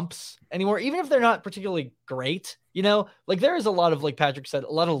romps anymore, even if they're not particularly great, you know, like there is a lot of, like Patrick said,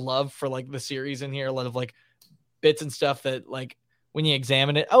 a lot of love for like the series in here, a lot of like bits and stuff that like when you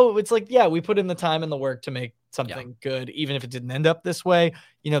examine it, oh, it's like, yeah, we put in the time and the work to make something good, even if it didn't end up this way.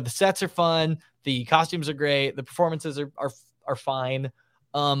 You know, the sets are fun, the costumes are great, the performances are fine.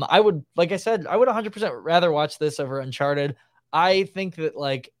 I would, like I said, I would 100% rather watch this over Uncharted. I think that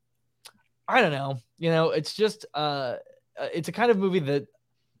like, I don't know, you know, it's just it's a kind of movie that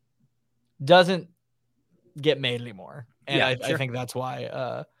doesn't get made anymore. And I think that's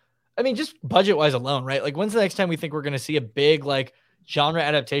why, I mean, just budget wise alone, right? Like when's the next time we think we're going to see a big like genre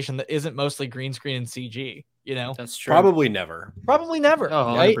adaptation that isn't mostly green screen and CG, you know? That's true. Probably never. Probably never.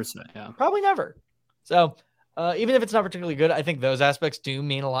 Oh, 100%. Right? Yeah. Probably never. So even if it's not particularly good, I think those aspects do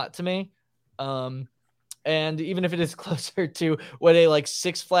mean a lot to me. And even if it is closer to what a like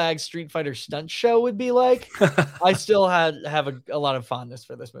Six Flags Street Fighter stunt show would be like, I still have a lot of fondness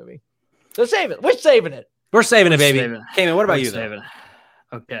for this movie. So save it. We're saving it. We're saving it, baby. Saving it. Cayman, what about We're you, though? saving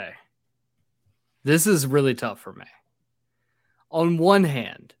it. Okay. This is really tough for me. On one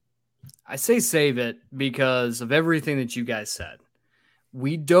hand, I say save it because of everything that you guys said.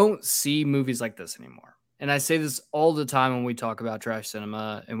 We don't see movies like this anymore. And I say this all the time when we talk about trash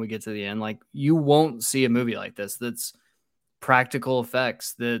cinema and we get to the end. Like, you won't see a movie like this that's practical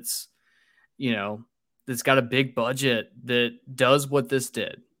effects, that's, you know, that's got a big budget, that does what this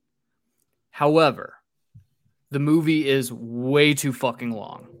did. However, the movie is way too fucking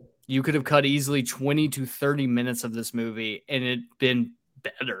long. You could have cut easily 20 to 30 minutes of this movie and it'd been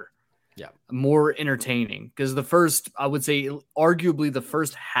better. Yeah. More entertaining. Because I would say, arguably the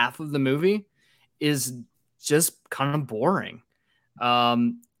first half of the movie is just kind of boring.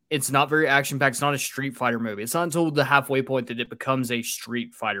 It's not very action-packed. It's not a Street Fighter movie. It's not until the halfway point that it becomes a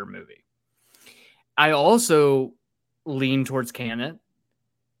Street Fighter movie. I also lean towards canon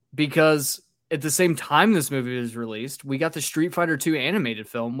because at the same time this movie was released, we got the Street Fighter 2 animated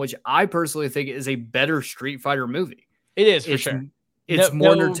film, which I personally think is a better Street Fighter movie. It is for sure. It's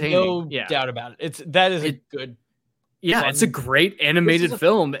more entertaining. No doubt about it. That is a good. Yeah, it's a great animated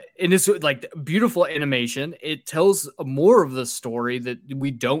film, and it's like beautiful animation. It tells more of the story that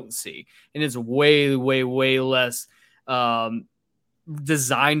we don't see, and it's way, way, way less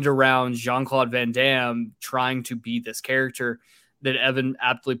designed around Jean-Claude Van Damme trying to be this character that Evan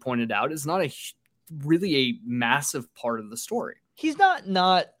aptly pointed out is not really a massive part of the story. he's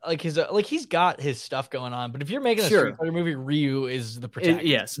not like his like he's got his stuff going on. But if you're making a Street Fighter movie, Ryu is the protagonist.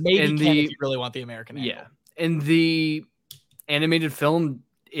 Yes, maybe and if you really want the American angle. Yeah, and the animated film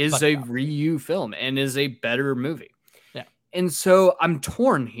is a Ryu film and is a better movie. Yeah, and so I'm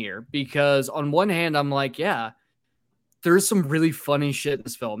torn here because on one hand I'm like, yeah, there's some really funny shit in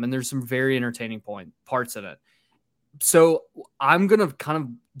this film and there's some very entertaining parts in it. So I'm gonna kind of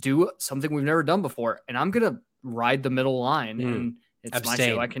do something we've never done before, and I'm gonna ride the middle line, and it's my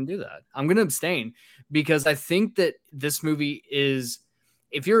show. I can do that. I'm gonna abstain because I think that this movie is,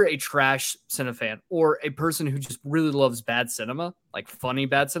 if you're a trash cinema fan or a person who just really loves bad cinema, like funny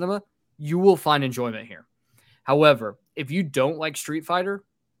bad cinema, you will find enjoyment here. However, if you don't like Street Fighter,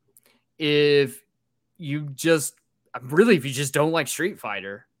 if you just don't like Street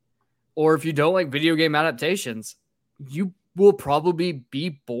Fighter, or if you don't like video game adaptations, you will probably be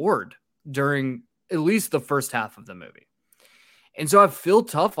bored during at least the first half of the movie. And so I feel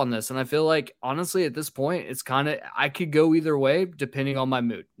tough on this. And I feel like, honestly, at this point, it's kind of, I could go either way depending on my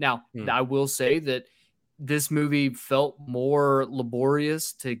mood. Now, I will say that this movie felt more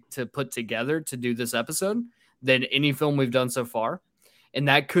laborious to put together to do this episode than any film we've done so far. And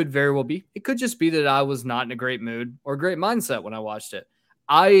that could very well be, it could just be that I was not in a great mood or great mindset when I watched it.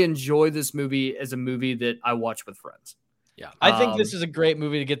 I enjoy this movie as a movie that I watch with friends. Yeah, I think this is a great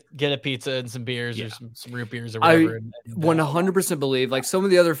movie to get a pizza and some beers or some root beers or whatever. I 100% believe, like some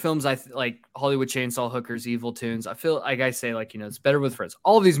of the other films, like Hollywood Chainsaw Hookers, Evil Tunes, I feel like I say, like, it's better with friends.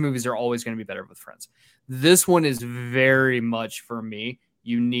 All of these movies are always going to be better with friends. This one is very much, for me,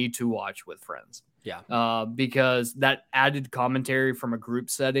 you need to watch with friends. Yeah. Because that added commentary from a group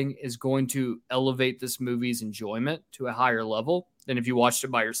setting is going to elevate this movie's enjoyment to a higher level than if you watched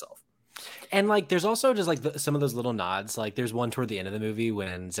it by yourself. And like, there's also just like some of those little nods. Like, there's one toward the end of the movie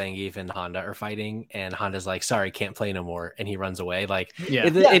when Zangief and Honda are fighting, and Honda's like, "Sorry, can't play no more," and he runs away. Like,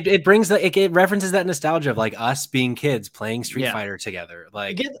 it brings it references that nostalgia of like us being kids playing Street Fighter together.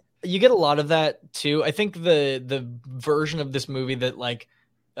 Like, you get a lot of that too. I think the version of this movie that like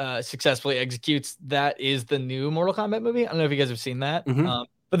successfully executes that is the new Mortal Kombat movie. I don't know if you guys have seen that.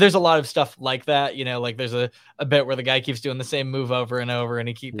 But there's a lot of stuff like that, like there's a bit where the guy keeps doing the same move over and over and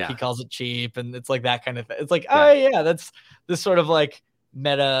he calls it cheap. And it's like that kind of thing. It's like, oh yeah, that's this sort of like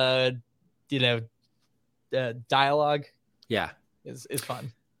meta, dialogue. Yeah. Is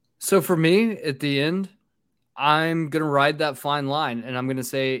fun. So for me at the end, I'm going to ride that fine line. And I'm going to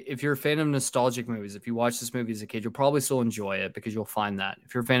say, if you're a fan of nostalgic movies, if you watch this movie as a kid, you'll probably still enjoy it because you'll find that.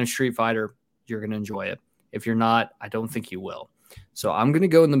 If you're a fan of Street Fighter, you're going to enjoy it. If you're not, I don't think you will. So I'm going to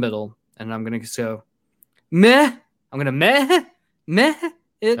go in the middle, and I'm going to go meh. I'm going to meh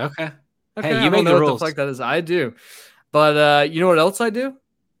it. Okay. Hey, you make the rules. What the fuck that is. I do. But you know what else I do?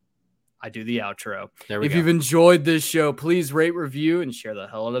 I do the outro. If you've enjoyed this show, please rate, review, and share the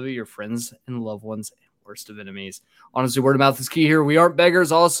hell out of it with your friends and loved ones and worst of enemies. Honestly, word of mouth is key here. We aren't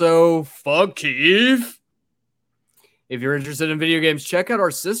beggars. Also, fuck Keith. If you're interested in video games, check out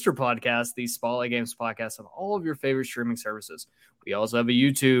our sister podcast, the Spotlight Games Podcast, on all of your favorite streaming services. We also have a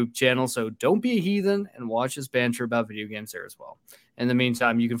YouTube channel, so don't be a heathen and watch us banter about video games there as well. In the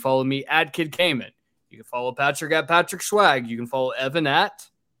meantime, you can follow me at Kid Cayman. You can follow Patrick at Patrick Swag. You can follow Evan at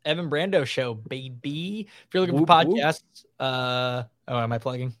Evan Brando Show, baby. If you're looking for podcasts, am I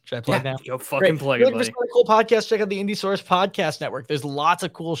plugging? Should I plug now? Go fucking plug it, buddy. Cool podcast. Check out the Indie Source Podcast Network. There's lots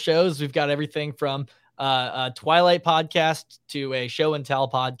of cool shows. We've got everything from a Twilight podcast to a show and tell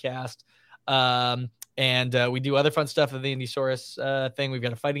podcast. And we do other fun stuff at the Indiesaurus thing. We've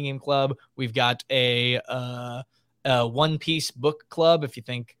got a fighting game club. We've got a One Piece book club. If you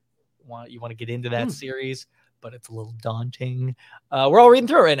think you want to get into that series, but it's a little daunting. We're all reading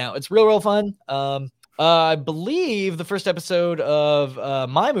through it right now. It's real fun. I believe the first episode of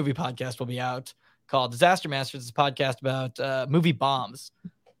my movie podcast will be out called Disaster Masters. It's a podcast about movie bombs,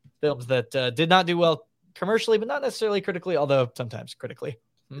 films that did not do well commercially, but not necessarily critically, although sometimes critically.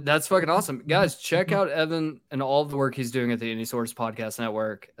 That's fucking awesome. Guys, check out Evan and all of the work he's doing at the Indie Source Podcast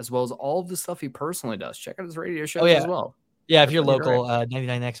Network, as well as all of the stuff he personally does. Check out his radio shows as well. Yeah, if you're local,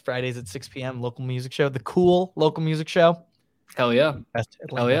 99X Fridays at 6 p.m., local music show, the cool local music show. Hell yeah.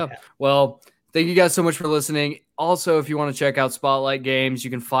 Hell yeah. Well, thank you guys so much for listening. Also, if you want to check out Spotlight Games,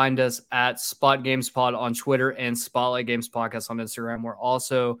 you can find us at Spot Games Pod on Twitter and Spotlight Games Podcast on Instagram. We're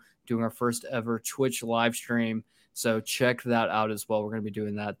also doing our first ever Twitch live stream, so check that out as well. We're going to be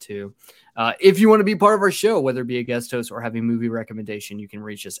doing that too. If you want to be part of our show, whether it be a guest host or have a movie recommendation, you can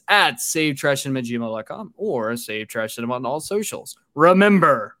reach us at savetrashcinema@gmail.com or savetrashcinema on all socials.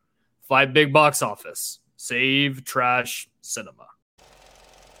 Remember, 5 big box office. Save Trash Cinema.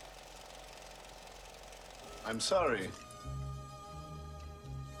 I'm sorry.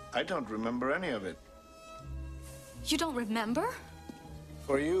 I don't remember any of it. You don't remember?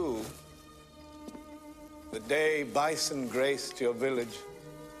 For you, the day bison graced your village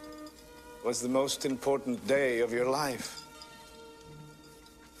was the most important day of your life.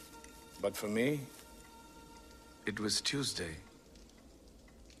 But for me, it was Tuesday.